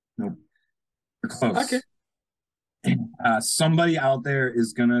 Nope, you're close. Okay. Somebody out there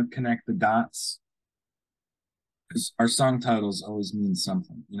is gonna connect the dots. Because our song titles always mean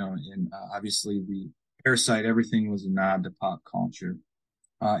something, you know. And obviously, the Parasite, everything was a nod to pop culture.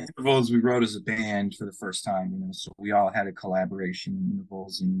 Intervals we wrote as a band for the first time, you know, so we all had a collaboration in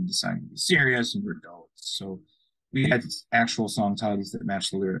intervals and decided to be serious and we're adults. So we had actual song titles that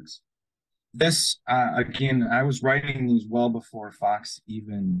matched the lyrics. This, again, I was writing these well before Fox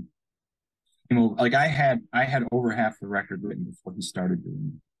even, you know, like I had over half the record written before he started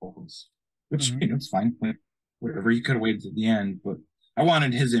doing vocals, which, you know, it's fine. Like, whatever, he could have waited to the end, but I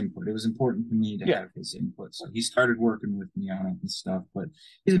wanted his input. It was important to me to have his input. So he started working with me on it and stuff. But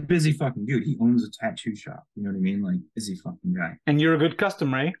he's a busy fucking dude. He owns a tattoo shop. You know what I mean? Like, busy fucking guy. And you're a good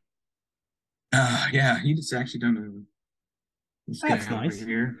customer, eh? Yeah, he just actually done this That's guy nice. over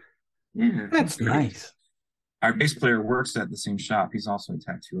here. Yeah, that's nice. Our bass player works at the same shop. He's also a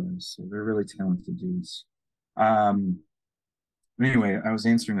tattoo artist. So they're really talented dudes. Anyway, I was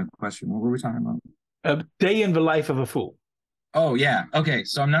answering a question. What were we talking about? A day in the life of a fool. Oh, yeah. Okay,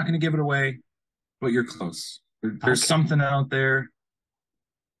 so I'm not going to give it away, but you're close. There's something out there,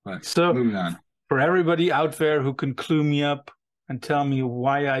 but so moving on. For everybody out there who can clue me up and tell me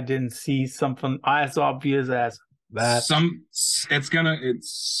why I didn't see something as obvious as that.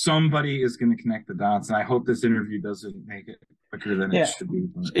 Somebody is gonna connect the dots, and I hope this interview doesn't make it quicker than it should be.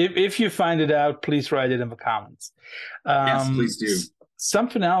 But... If you find it out, please write it in the comments. Yes, please do.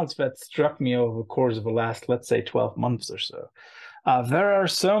 Something else that struck me over the course of the last, let's say, 12 months or so. There are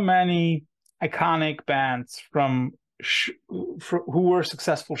so many iconic bands who were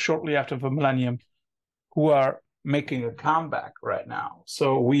successful shortly after the millennium who are making a comeback right now.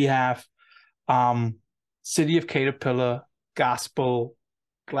 So we have City of Caterpillar, Gospel,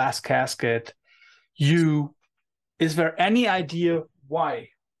 Glass Casket. Is there any idea why?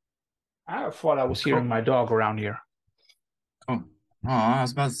 I thought I was hearing my dog around here. Oh, I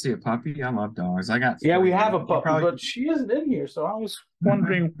was about to see a puppy. I love dogs. I got we have a puppy, but she isn't in here, so I was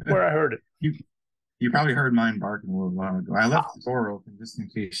wondering where I heard it. You probably heard mine barking a little while ago. I left the door open just in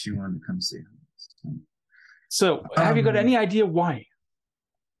case she wanted to come see him. So have you got any idea why?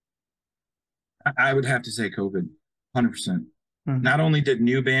 I would have to say COVID, 100%. Not only did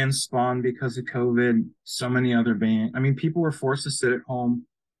new bands spawn because of COVID, so many other bands. I mean, people were forced to sit at home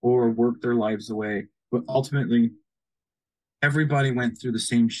or work their lives away, but ultimately, everybody went through the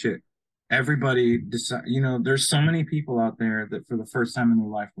same shit. Everybody decided, you know, there's so many people out there that for the first time in their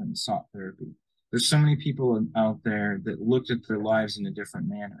life went and sought therapy. There's so many people out there that looked at their lives in a different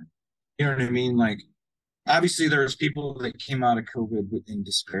manner. You know what I mean? Like, obviously, there's people that came out of COVID in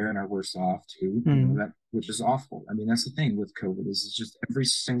despair and are worse off too. You know, which is awful. I mean, that's the thing with COVID is it's just every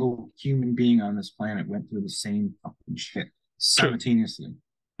single human being on this planet went through the same fucking shit simultaneously.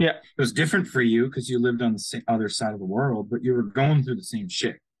 Yeah, it was different for you because you lived on the other side of the world, but you were going through the same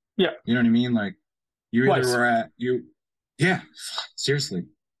shit. Yeah, you know what I mean. Like you either were at you, yeah, seriously.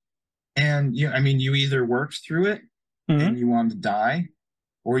 And I mean, you either worked through it and you wanted to die,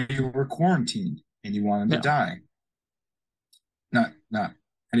 or you were quarantined and you wanted to die. Not.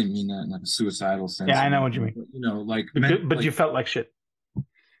 I didn't mean that in like a suicidal sense. Yeah, I know what you mean. But, you know, like, but you felt like shit.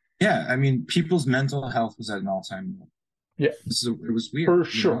 Yeah, I mean, people's mental health was at an all-time low. Yeah, so it was weird for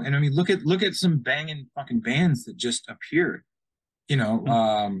sure. Know? And I mean, look at some banging fucking bands that just appeared. You know,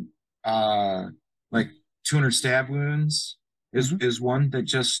 like 200 Stab Wounds is one that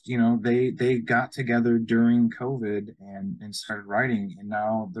just, you know, they got together during COVID and started writing, and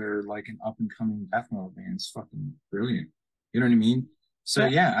now they're like an up and coming death metal band. It's fucking brilliant. You know what I mean? So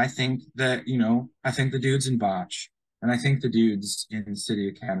yeah, I think that, you know, I think the dudes in Botch, and I think the dudes in City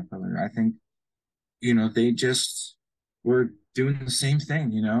of Caterpillar, I think, you know, they just were doing the same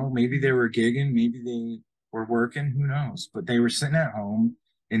thing. You know, maybe they were gigging, maybe they were working, who knows? But they were sitting at home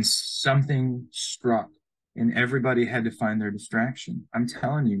and something struck and everybody had to find their distraction. I'm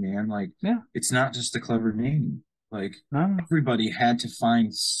telling you, man, like, it's not just a clever name. Like, everybody had to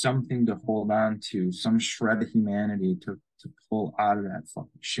find something to hold on to, some shred of humanity to pull out of that fucking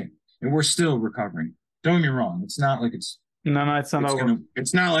shit. And we're still recovering. Don't get me wrong. It's not like it's it's not over.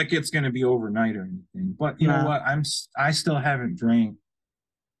 It's not like it's gonna be overnight or anything. But you know what? I still haven't drank.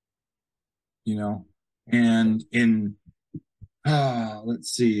 You know, and in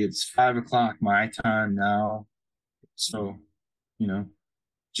let's see, it's 5:00 my time now. So, you know,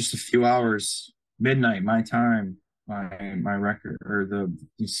 just a few hours, midnight my time, my record, or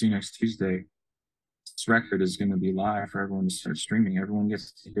the see you next Tuesday. this record is going to be live for everyone to start streaming. Everyone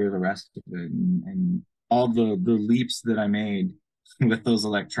gets to hear the rest of it, and all the leaps that I made with those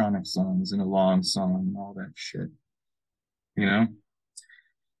electronic songs and a long song and all that shit. You know?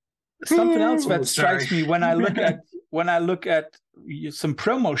 Something else that Sorry. strikes me when I look at some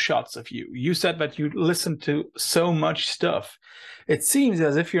promo shots of you. You said that you listen to so much stuff. It seems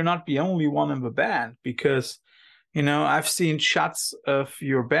as if you're not the only one in the band, because I've seen shots of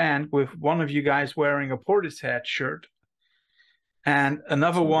your band with one of you guys wearing a Portishead shirt, and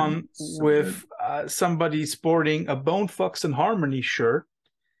another one with somebody sporting a Bone Thugs and Harmony shirt.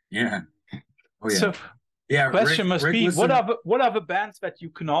 Yeah. Oh yeah. So, yeah. Question must be: what are the bands that you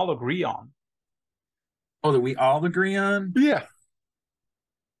can all agree on? Oh, that we all agree on? Yeah.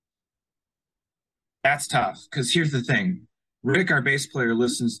 That's tough, because here's the thing. Rick, our bass player,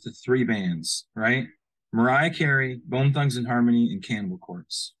 listens to 3 bands, right? Mariah Carey, Bone Thugs and Harmony, and Cannibal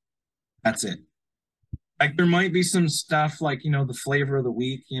Corpse. That's it. Like, there might be some stuff like, the flavor of the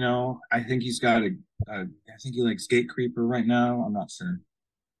week, I think he's got I think he likes Gate Creeper right now. I'm not sure.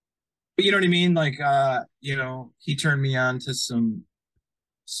 But you know what I mean? Like, he turned me on to some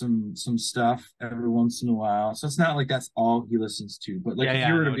stuff every once in a while. So it's not like that's all he listens to. But like, if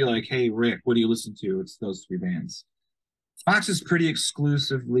you were to be like, hey, Rick, what do you listen to? It's those 3 bands. Fox is pretty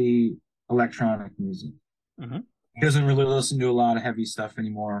exclusively electronic music. Mm-hmm. He doesn't really listen to a lot of heavy stuff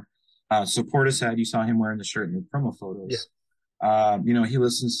anymore. So Portishead, you saw him wearing the shirt in the promo photos. Yeah. He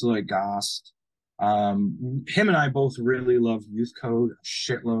listens to like Ghost. Him and I both really love Youth Code a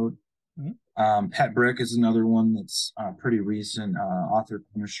shitload. Mm-hmm. Pet Brick is another one that's pretty recent. Author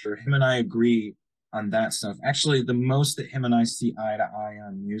Punisher. Him and I agree on that stuff. Actually, the most that him and I see eye to eye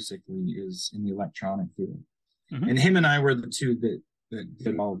on musically is in the electronic field. Mm-hmm. And him and I were the two that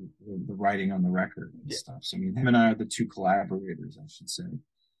did all the writing on the record and stuff. So I mean, him and I are the 2 collaborators, I should say.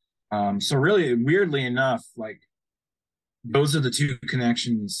 So really, weirdly enough, like, those are the 2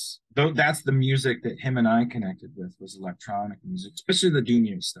 connections. Though that's the music that him and I connected with, was electronic music, especially the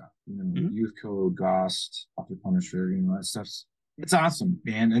Doomio stuff. Mm-hmm. Youth Code, Ghost, Author Punisher, that stuff's, it's awesome,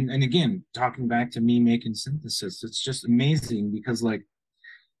 man. And again, talking back to me making synthesis, it's just amazing, because like,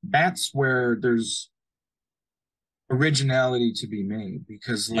 that's where there's originality to be made,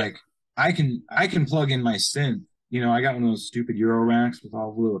 because like, I can plug in my synth. I got one of those stupid Euro racks with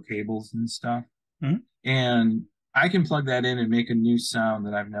all the little cables and stuff. Mm-hmm. And I can plug that in and make a new sound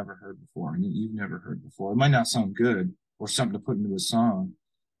that I've never heard before and that you've never heard before. It might not sound good or something to put into a song,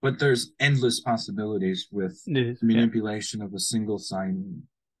 but there's endless possibilities with manipulation of a single sign.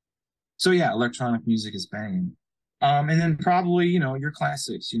 So yeah, electronic music is banging. And then probably, your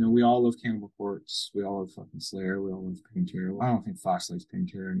classics. We all love Cannibal Corpse. We all love fucking Slayer. We all love Pantera. Well, I don't think Fox likes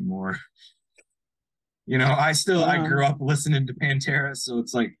Pantera anymore. I grew up listening to Pantera, so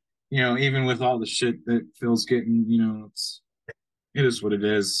it's like, even with all the shit that Phil's getting, it is what it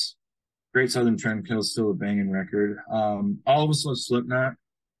is. Great Southern Trendkill is still a banging record. All of us love Slipknot.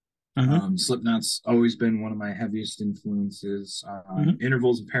 Mm-hmm. Slipknot's always been one of my heaviest influences. Mm-hmm.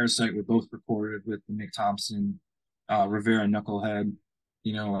 Intervals and Parasite were both recorded with Nick Thompson, Rivera Knucklehead.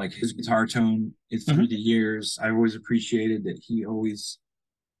 Like his guitar tone through the years, I always appreciated that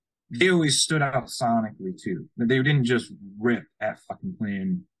they always stood out sonically too. They didn't just rip at fucking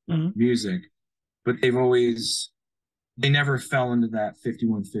playing music, but they never fell into that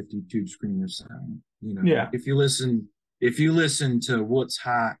 5150 tube screamer sound. Yeah. If you listen to what's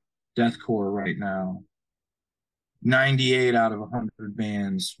hot deathcore right now, 98 out of 100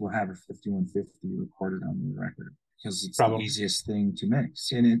 bands will have a 5150 recorded on the record, because it's the easiest thing to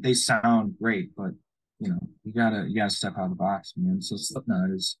mix, and they sound great, but you gotta step out of the box, man. So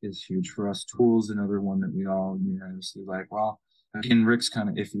Slipknot is huge for us. Tool's another one that we all unanimously like. Well, again, Rick's kind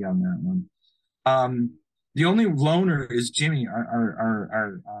of iffy on that one. The only loner is Jimmy,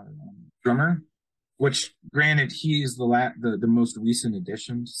 our drummer, which granted he is the most recent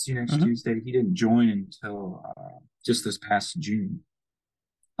addition to See Next Tuesday. He didn't join until just this past June.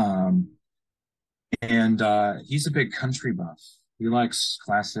 And he's a big country buff. He likes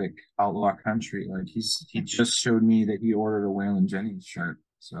classic outlaw country. Like he just showed me that he ordered a Waylon Jennings shirt.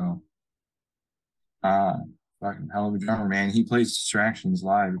 So fucking hell of a drummer, man. He plays Distractions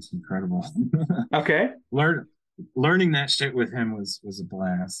live. It's incredible. Okay. Learning that shit with him was a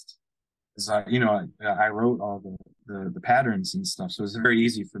blast. Because I wrote all the patterns and stuff, so it was very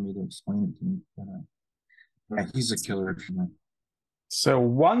easy for me to explain it to him. But, yeah, he's a killer. So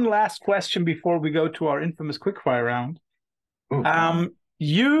one last question before we go to our infamous quickfire round.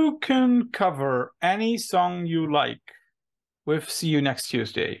 You can cover any song you like with See You Next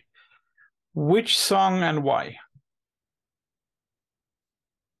Tuesday. Which song and why?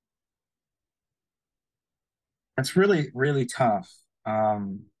 That's really, really tough. I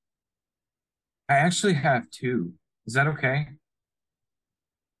actually have two. Is that okay?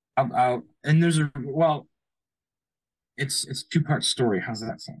 And there's a well, it's two-part story. How's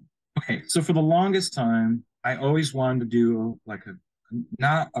that sound? Okay, so for the longest time, I always wanted to do like a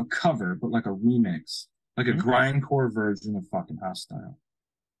not a cover, but like a remix, like a Mhm. grindcore version of fucking Hostile.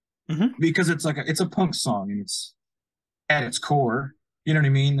 Mhm. Because it's a punk song and it's at its core, you know what I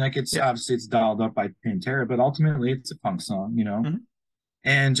mean? Like it's Yeah. obviously it's dialed up by Pantera, but ultimately it's a punk song, you know? Mhm.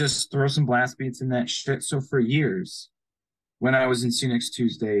 And just throw some blast beats in that shit. So for years, when I was in See Next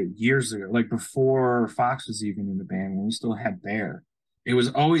Tuesday years ago, like before Fox was even in the band, when we still had Bear, it was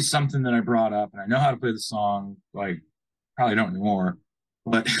always something that I brought up, and I know how to play the song. Like probably don't anymore,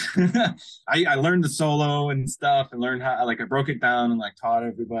 but I learned the solo and stuff, and learned how like I broke it down and like taught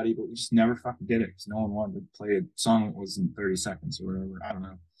everybody, but we just never fucking did it because no one wanted to play a song that was in 30 seconds or whatever. I don't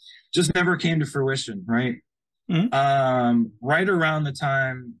know, just never came to fruition, right? Mhm. Right around the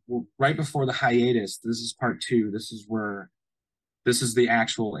time, right before the hiatus, this is part two. This is the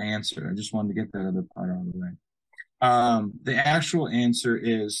actual answer. I just wanted to get that other part out of the way. The actual answer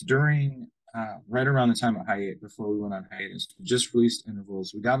is during right around the time of hiatus, before we went on hiatus, we just released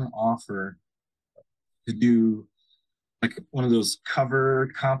intervals. We got an offer to do like one of those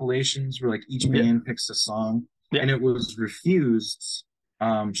cover compilations where like each Yeah. band picks a song, Yeah. and it was refused.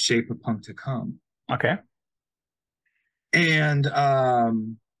 Shape of Punk to Come, Okay. and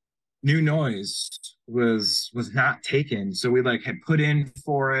New Noise was not taken. So we like had put in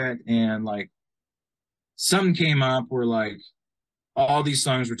for it, and like some came up where like all these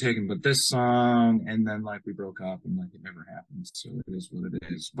songs were taken, but this song, and then like we broke up and like it never happened. So it is what it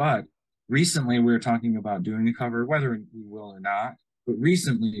is. But recently we were talking about doing a cover, whether we will or not. But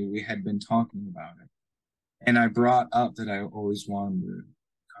recently we had been talking about it. And I brought up that I always wanted to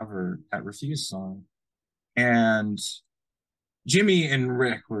cover that Refused song. And Jimmy and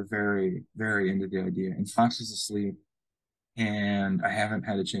Rick were very, very into the idea. And Fox is asleep, and I haven't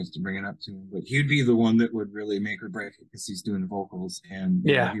had a chance to bring it up to him. But he'd be the one that would really make or break it because he's doing the vocals, and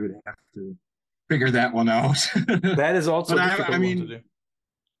you know Yeah. he would have to figure that one out. That is also But a I difficult one to mean, do.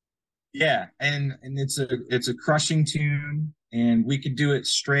 yeah, and it's a crushing tune, and we could do it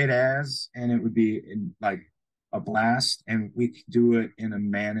straight as, and it would be in, like a blast, and we could do it in a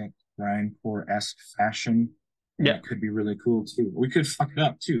manic grindcore esque fashion, and Yeah. it could be really cool too. We could fuck it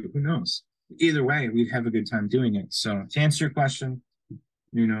up too. Who knows? Either way, we'd have a good time doing it. So to answer your question,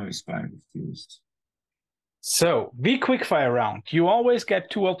 New Noise by Refused. So, the quickfire round. You always get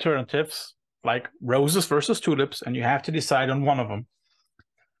two alternatives, like roses versus tulips, and you have to decide on one of them.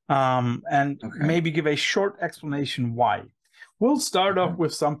 And Okay. maybe give a short explanation why. We'll start Okay. off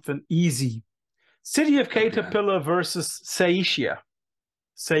with something easy. City of Okay. Caterpillar versus Saitia.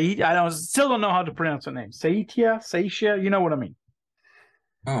 I still don't know how to pronounce her name. Saitia, you know what I mean.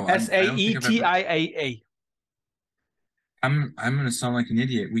 Oh, I don't think I've ever. Saetiaa. I'm gonna sound like an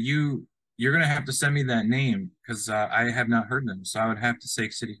idiot. You're gonna have to send me that name because I have not heard them. So I would have to say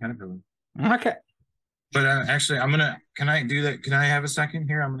City Caterpillar. Okay. But actually, I'm gonna. Can I do that? Can I have a second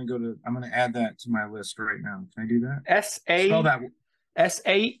here? I'm gonna add that to my list right now. Can I do that? Spell that.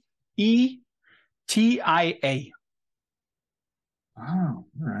 Saetia. Oh, all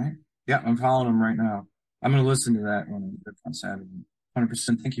right. Yeah, I'm following them right now. I'm gonna listen to that one on Saturday.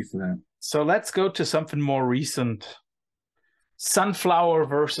 100%. Thank you for that. So let's go to something more recent. Sunflower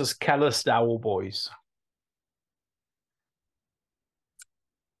versus Callous Dowel Boys.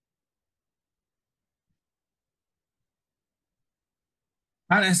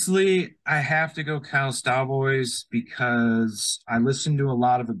 Honestly, I have to go Cal Cowboys because I listen to a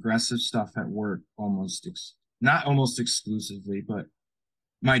lot of aggressive stuff at work, not almost exclusively, but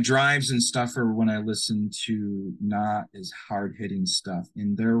my drives and stuff are when I listen to not as hard hitting stuff,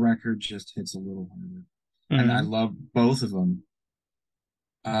 and their record just hits a little harder. And I Mm-hmm. love both of them.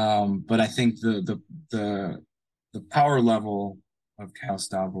 But I think the power level of Cal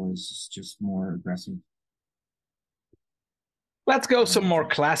Cowboys is just more aggressive. Let's go some more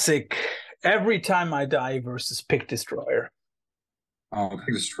classic. Every Time I Die versus Pick Destroyer. Oh,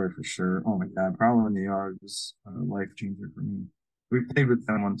 Big Destroy for sure. Oh my God, Problem in the Yard was a life changer for me. We played with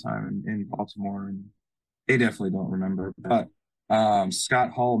them one time in Baltimore, and they definitely don't remember. But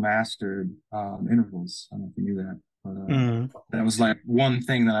Scott Hall mastered intervals. I don't know if you knew that, but that was like one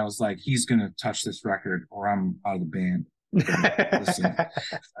thing that I was like, he's gonna touch this record, or I'm out of the band. Listen.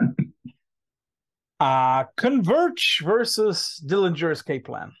 Converge versus Dillinger Escape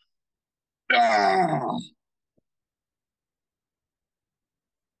Plan. Ah!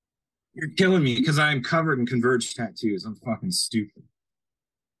 You're killing me because I'm covered in Converge tattoos. I'm fucking stupid.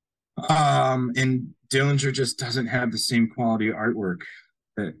 And Dillinger just doesn't have the same quality artwork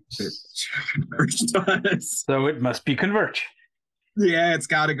that Converge does. So it must be Converge. Yeah, it's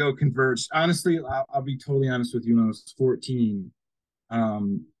got to go Converge. Honestly, I'll be totally honest with you. When I was 14, I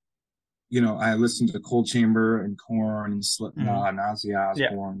listened to Cold Chamber and Korn and Slipknot, Ozzy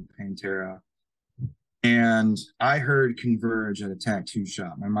Osbourne, Pantera. And I heard Converge at a tattoo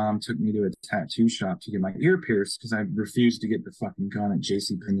shop. My mom took me to a tattoo shop to get my ear pierced because I refused to get the fucking gun at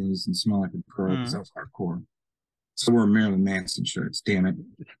JCPenney's and smell like a crow because that was hardcore. So we're Marilyn Manson shirts, damn it.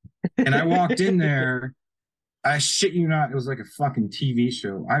 And I walked in there. I shit you not, it was like a fucking TV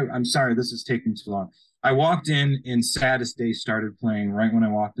show. I'm sorry, this is taking too long. I walked in and Saddest Day started playing right when I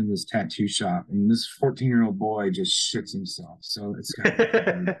walked into this tattoo shop. And this 14-year-old boy just shits himself. So it's kind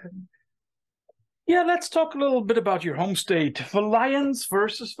of Yeah, let's talk a little bit about your home state. The Lions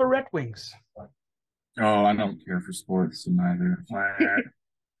versus the Red Wings. Oh, I don't care for sports, so neither.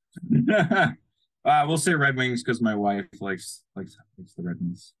 We'll say Red Wings because my wife likes the Red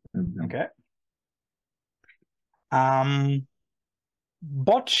Wings. Okay.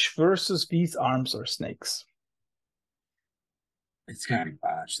 Botch versus These Arms Are Snakes. It's gotta be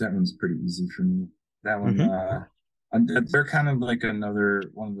Botch. That one's pretty easy for me. That one, they're kind of like another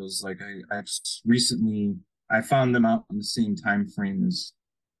one of those. Like I just recently I found them out in the same time frame as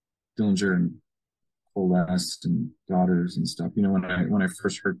Dillinger and Coalesced and Daughters and stuff. When I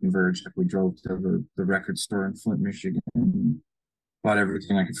first heard Converge, we drove to the record store in Flint, Michigan, and bought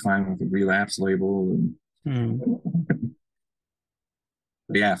everything I could find with a Relapse label and.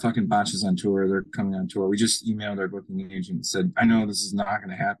 But yeah, fucking Botch is on tour. They're coming on tour. We just emailed our booking agent and said, I know this is not going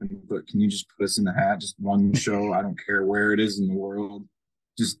to happen, but can you just put us in the hat? Just one show. I don't care where it is in the world.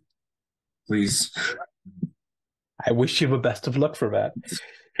 Just please. I wish you the best of luck for that.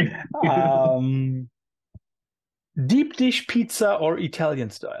 Deep dish pizza or Italian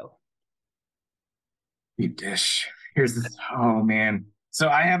style? Deep dish. Here's the, oh man. So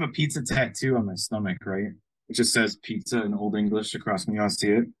I have a pizza tattoo on my stomach, right? It just says pizza in Old English across me. You want to see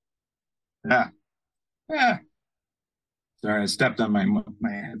it? Yeah. Yeah. Sorry, I stepped on my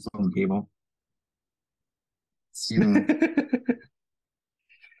headphone cable. So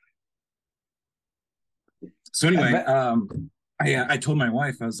anyway, I told my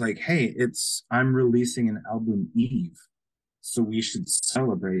wife, I was like, hey, I'm releasing an album Eve, so we should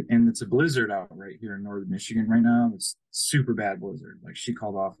celebrate. And it's a blizzard out right here in northern Michigan right now. It's super bad blizzard. Like she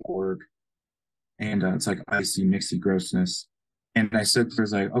called off work. And it's like icy, mixy grossness. And I said to her,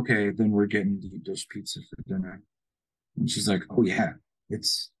 like, okay, then we're getting deep dish pizza for dinner. And she's like, oh yeah,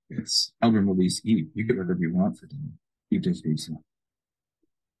 it's album release Eve. You get whatever you want for dinner. Deep dish pizza.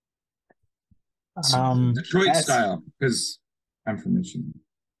 Detroit style, because I'm from Michigan.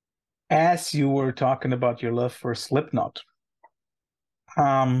 As you were talking about your love for Slipknot,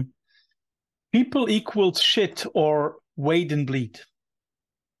 people equals shit or wade and bleed?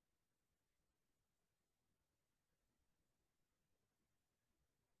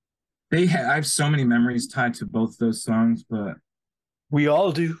 I have so many memories tied to both those songs, but we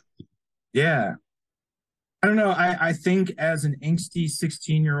all do. Yeah. I don't know. I think as an angsty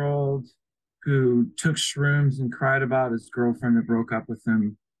 16-year-old who took shrooms and cried about his girlfriend that broke up with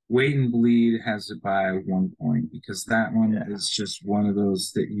him, Wait and Bleed has it by 1 point because that one is just one of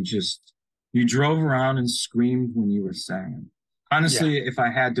those that you drove around and screamed when you were singing. Honestly, if I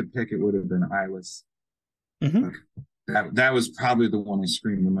had to pick, it would have been Eyeless. That was probably the one I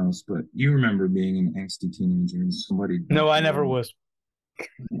screamed the most, but you remember being an angsty teenager and somebody. No, I never was.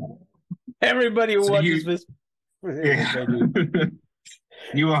 Everybody who watches this. Yeah.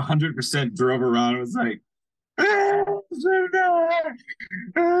 You 100% drove around and was like, so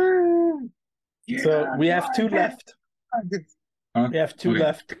we have two left. We have two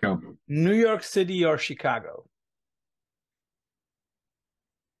left. Go. New York City or Chicago?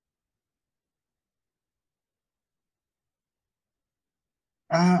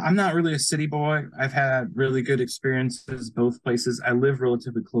 I'm not really a city boy. I've had really good experiences both places. I live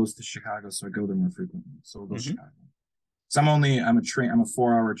relatively close to Chicago, so I go there more frequently. So we'll go Chicago. So I'm a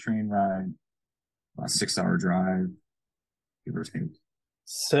 4-hour train ride, about a 6-hour drive, give or take.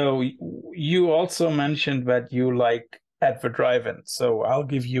 So you also mentioned that you like at the drive-in. So I'll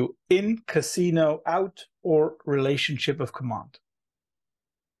give you in, casino, out, or relationship of command.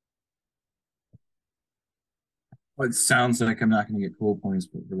 Well, it sounds like I'm not going to get cool points,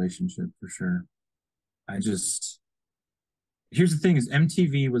 but relationship for sure. Here's the thing is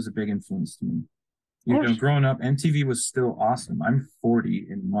MTV was a big influence to me. Growing up, MTV was still awesome. I'm 40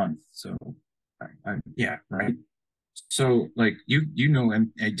 in a month, so yeah, right. So like did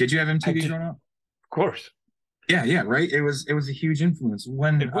you have MTV growing up? Of course. Yeah, right. It was a huge influence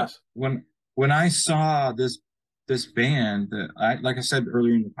when when I saw this band that like I said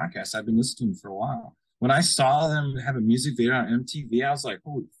earlier in the podcast, I've been listening for a while. When I saw them have a music video on MTV, I was like,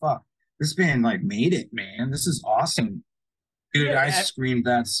 holy fuck, this band like made it, man. This is awesome. Dude, I Yeah, screamed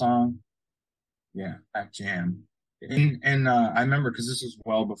that song. Yeah, that jam. And I remember because this was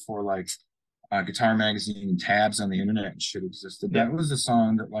well before like Guitar Magazine and tabs on the internet and shit existed. yeah, That was a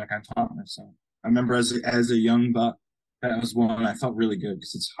song that like I taught myself. I remember as a young buck, that was one I felt really good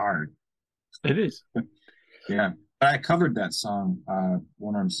because it's hard. it is. Yeah. But I covered that song,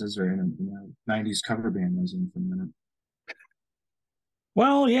 One Arm Scissor, in a 90s cover band I was in for a minute.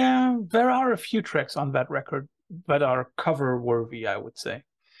 Well, yeah, there are a few tracks on that record that are cover worthy, I would say.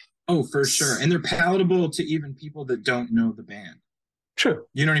 Oh, for sure. And they're palatable to even people that don't know the band. True.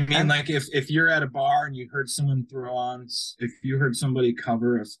 You know what I mean? And Like if you're at a bar and you heard someone throw on, if you heard somebody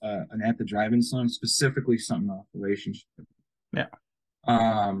cover an At the Drive-In song, specifically something off Relationship, yeah,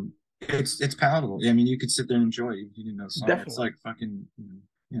 it's palatable. I mean, you could sit there and enjoy it if you didn't know the song. definitely. It's like fucking,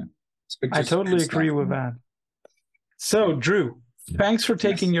 yeah. It's good, I just good totally agree stuff, with man. that. So, Drew, thanks for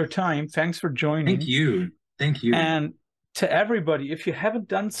taking Yes. your time. Thanks for joining. Thank you. Thank you. And to everybody, if you haven't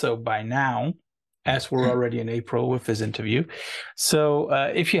done so by now, as we're already in April with this interview, so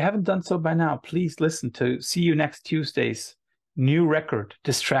if you haven't done so by now, please listen to See You Next Tuesday's new record,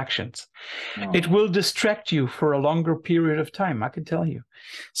 Distractions. Oh. It will distract you for a longer period of time, I can tell you.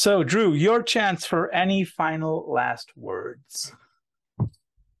 So, Drew, your chance for any final last words.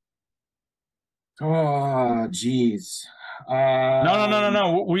 Oh, geez.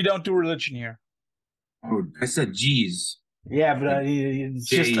 No. We don't do religion here. Oh, I said geez. Yeah, but it's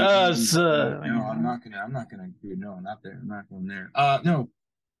just J-E-E. us. No, I'm not gonna do. No, not there. I'm not going there. No.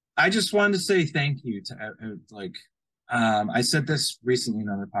 I just wanted to say thank you to like. I said this recently in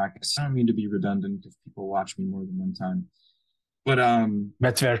another podcast. I don't mean to be redundant if people watch me more than one time, but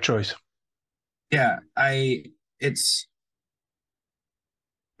That's their choice. yeah, I'm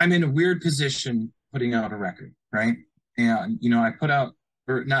in a weird position putting out a record, right? And I put out,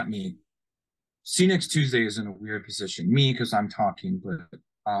 or not me. See Next Tuesday is in a weird position. Me, because I'm talking, but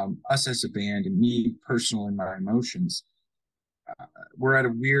us as a band and me personal in my emotions, we're at a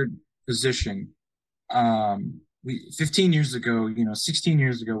weird position. We 15 years ago, 16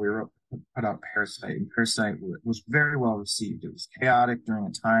 years ago, we put out Parasite, and Parasite was very well received. It was chaotic during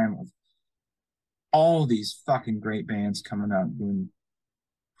a time of all these fucking great bands coming out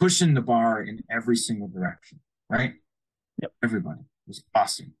pushing the bar in every single direction, right? Yep. Everybody was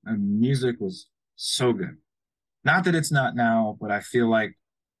awesome. And music was so good. Not that it's not now, but I feel like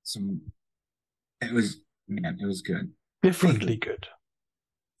it was good. Differently good.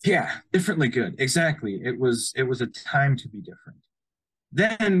 Yeah, differently good. Exactly. It was a time to be different.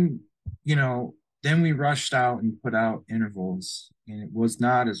 Then, then we rushed out and put out Intervals, and it was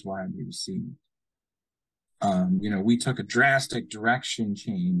not as widely received. We took a drastic direction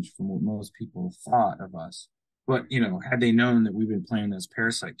change from what most people thought of us. But had they known that we've been playing those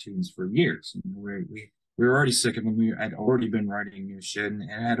Parasite tunes for years, we were already sick of them. We had already been writing new shit, and it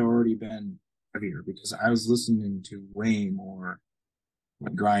had already been heavier because I was listening to way more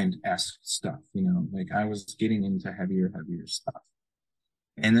like grind-esque stuff. Like I was getting into heavier stuff,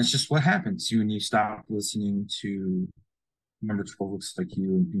 and that's just what happens when you stop listening to Number 12 Looks Like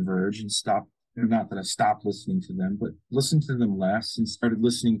You and Converge and stop. Not that I stopped listening to them, but listened to them less and started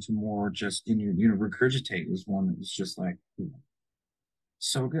listening to more just Regurgitate was one that was just like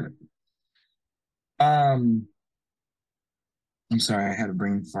so good. I'm sorry, I had a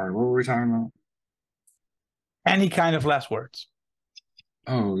brain fart. What were we talking about? Any kind of last words.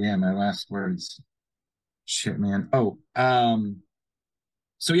 Oh yeah, my last words. Shit, man. Oh,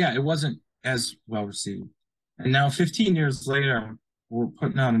 so yeah, it wasn't as well received. And now 15 years later, we're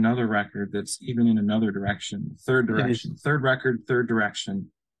putting out another record that's even in another direction, third record, third direction.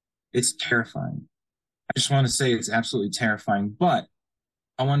 It's terrifying. I just want to say it's absolutely terrifying, but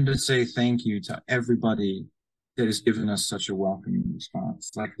I wanted to say thank you to everybody that has given us such a welcoming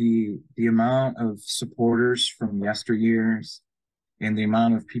response. Like the amount of supporters from yesteryears and the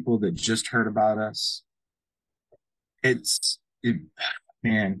amount of people that just heard about us. It's too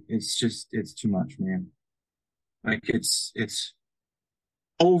much, man. Like it's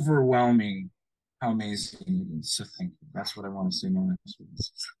overwhelming how amazing it is. So thank you. That's what I want to say.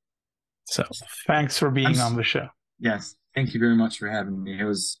 So thanks for being on the show. Yes. Thank you very much for having me. It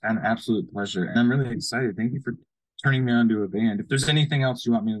was an absolute pleasure. And I'm really excited. Thank you for turning me on to a band. If there's anything else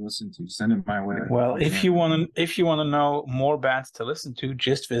you want me to listen to, send it my way. Well, if you want to know more bands to listen to,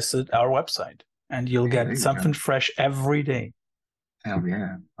 just visit our website and you'll get something fresh every day. Hell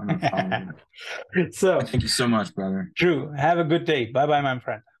yeah. I'm gonna follow it. So thank you so much, brother. Drew, have a good day. Bye-bye, my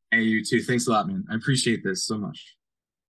friend. Hey, you too. Thanks a lot, man. I appreciate this so much.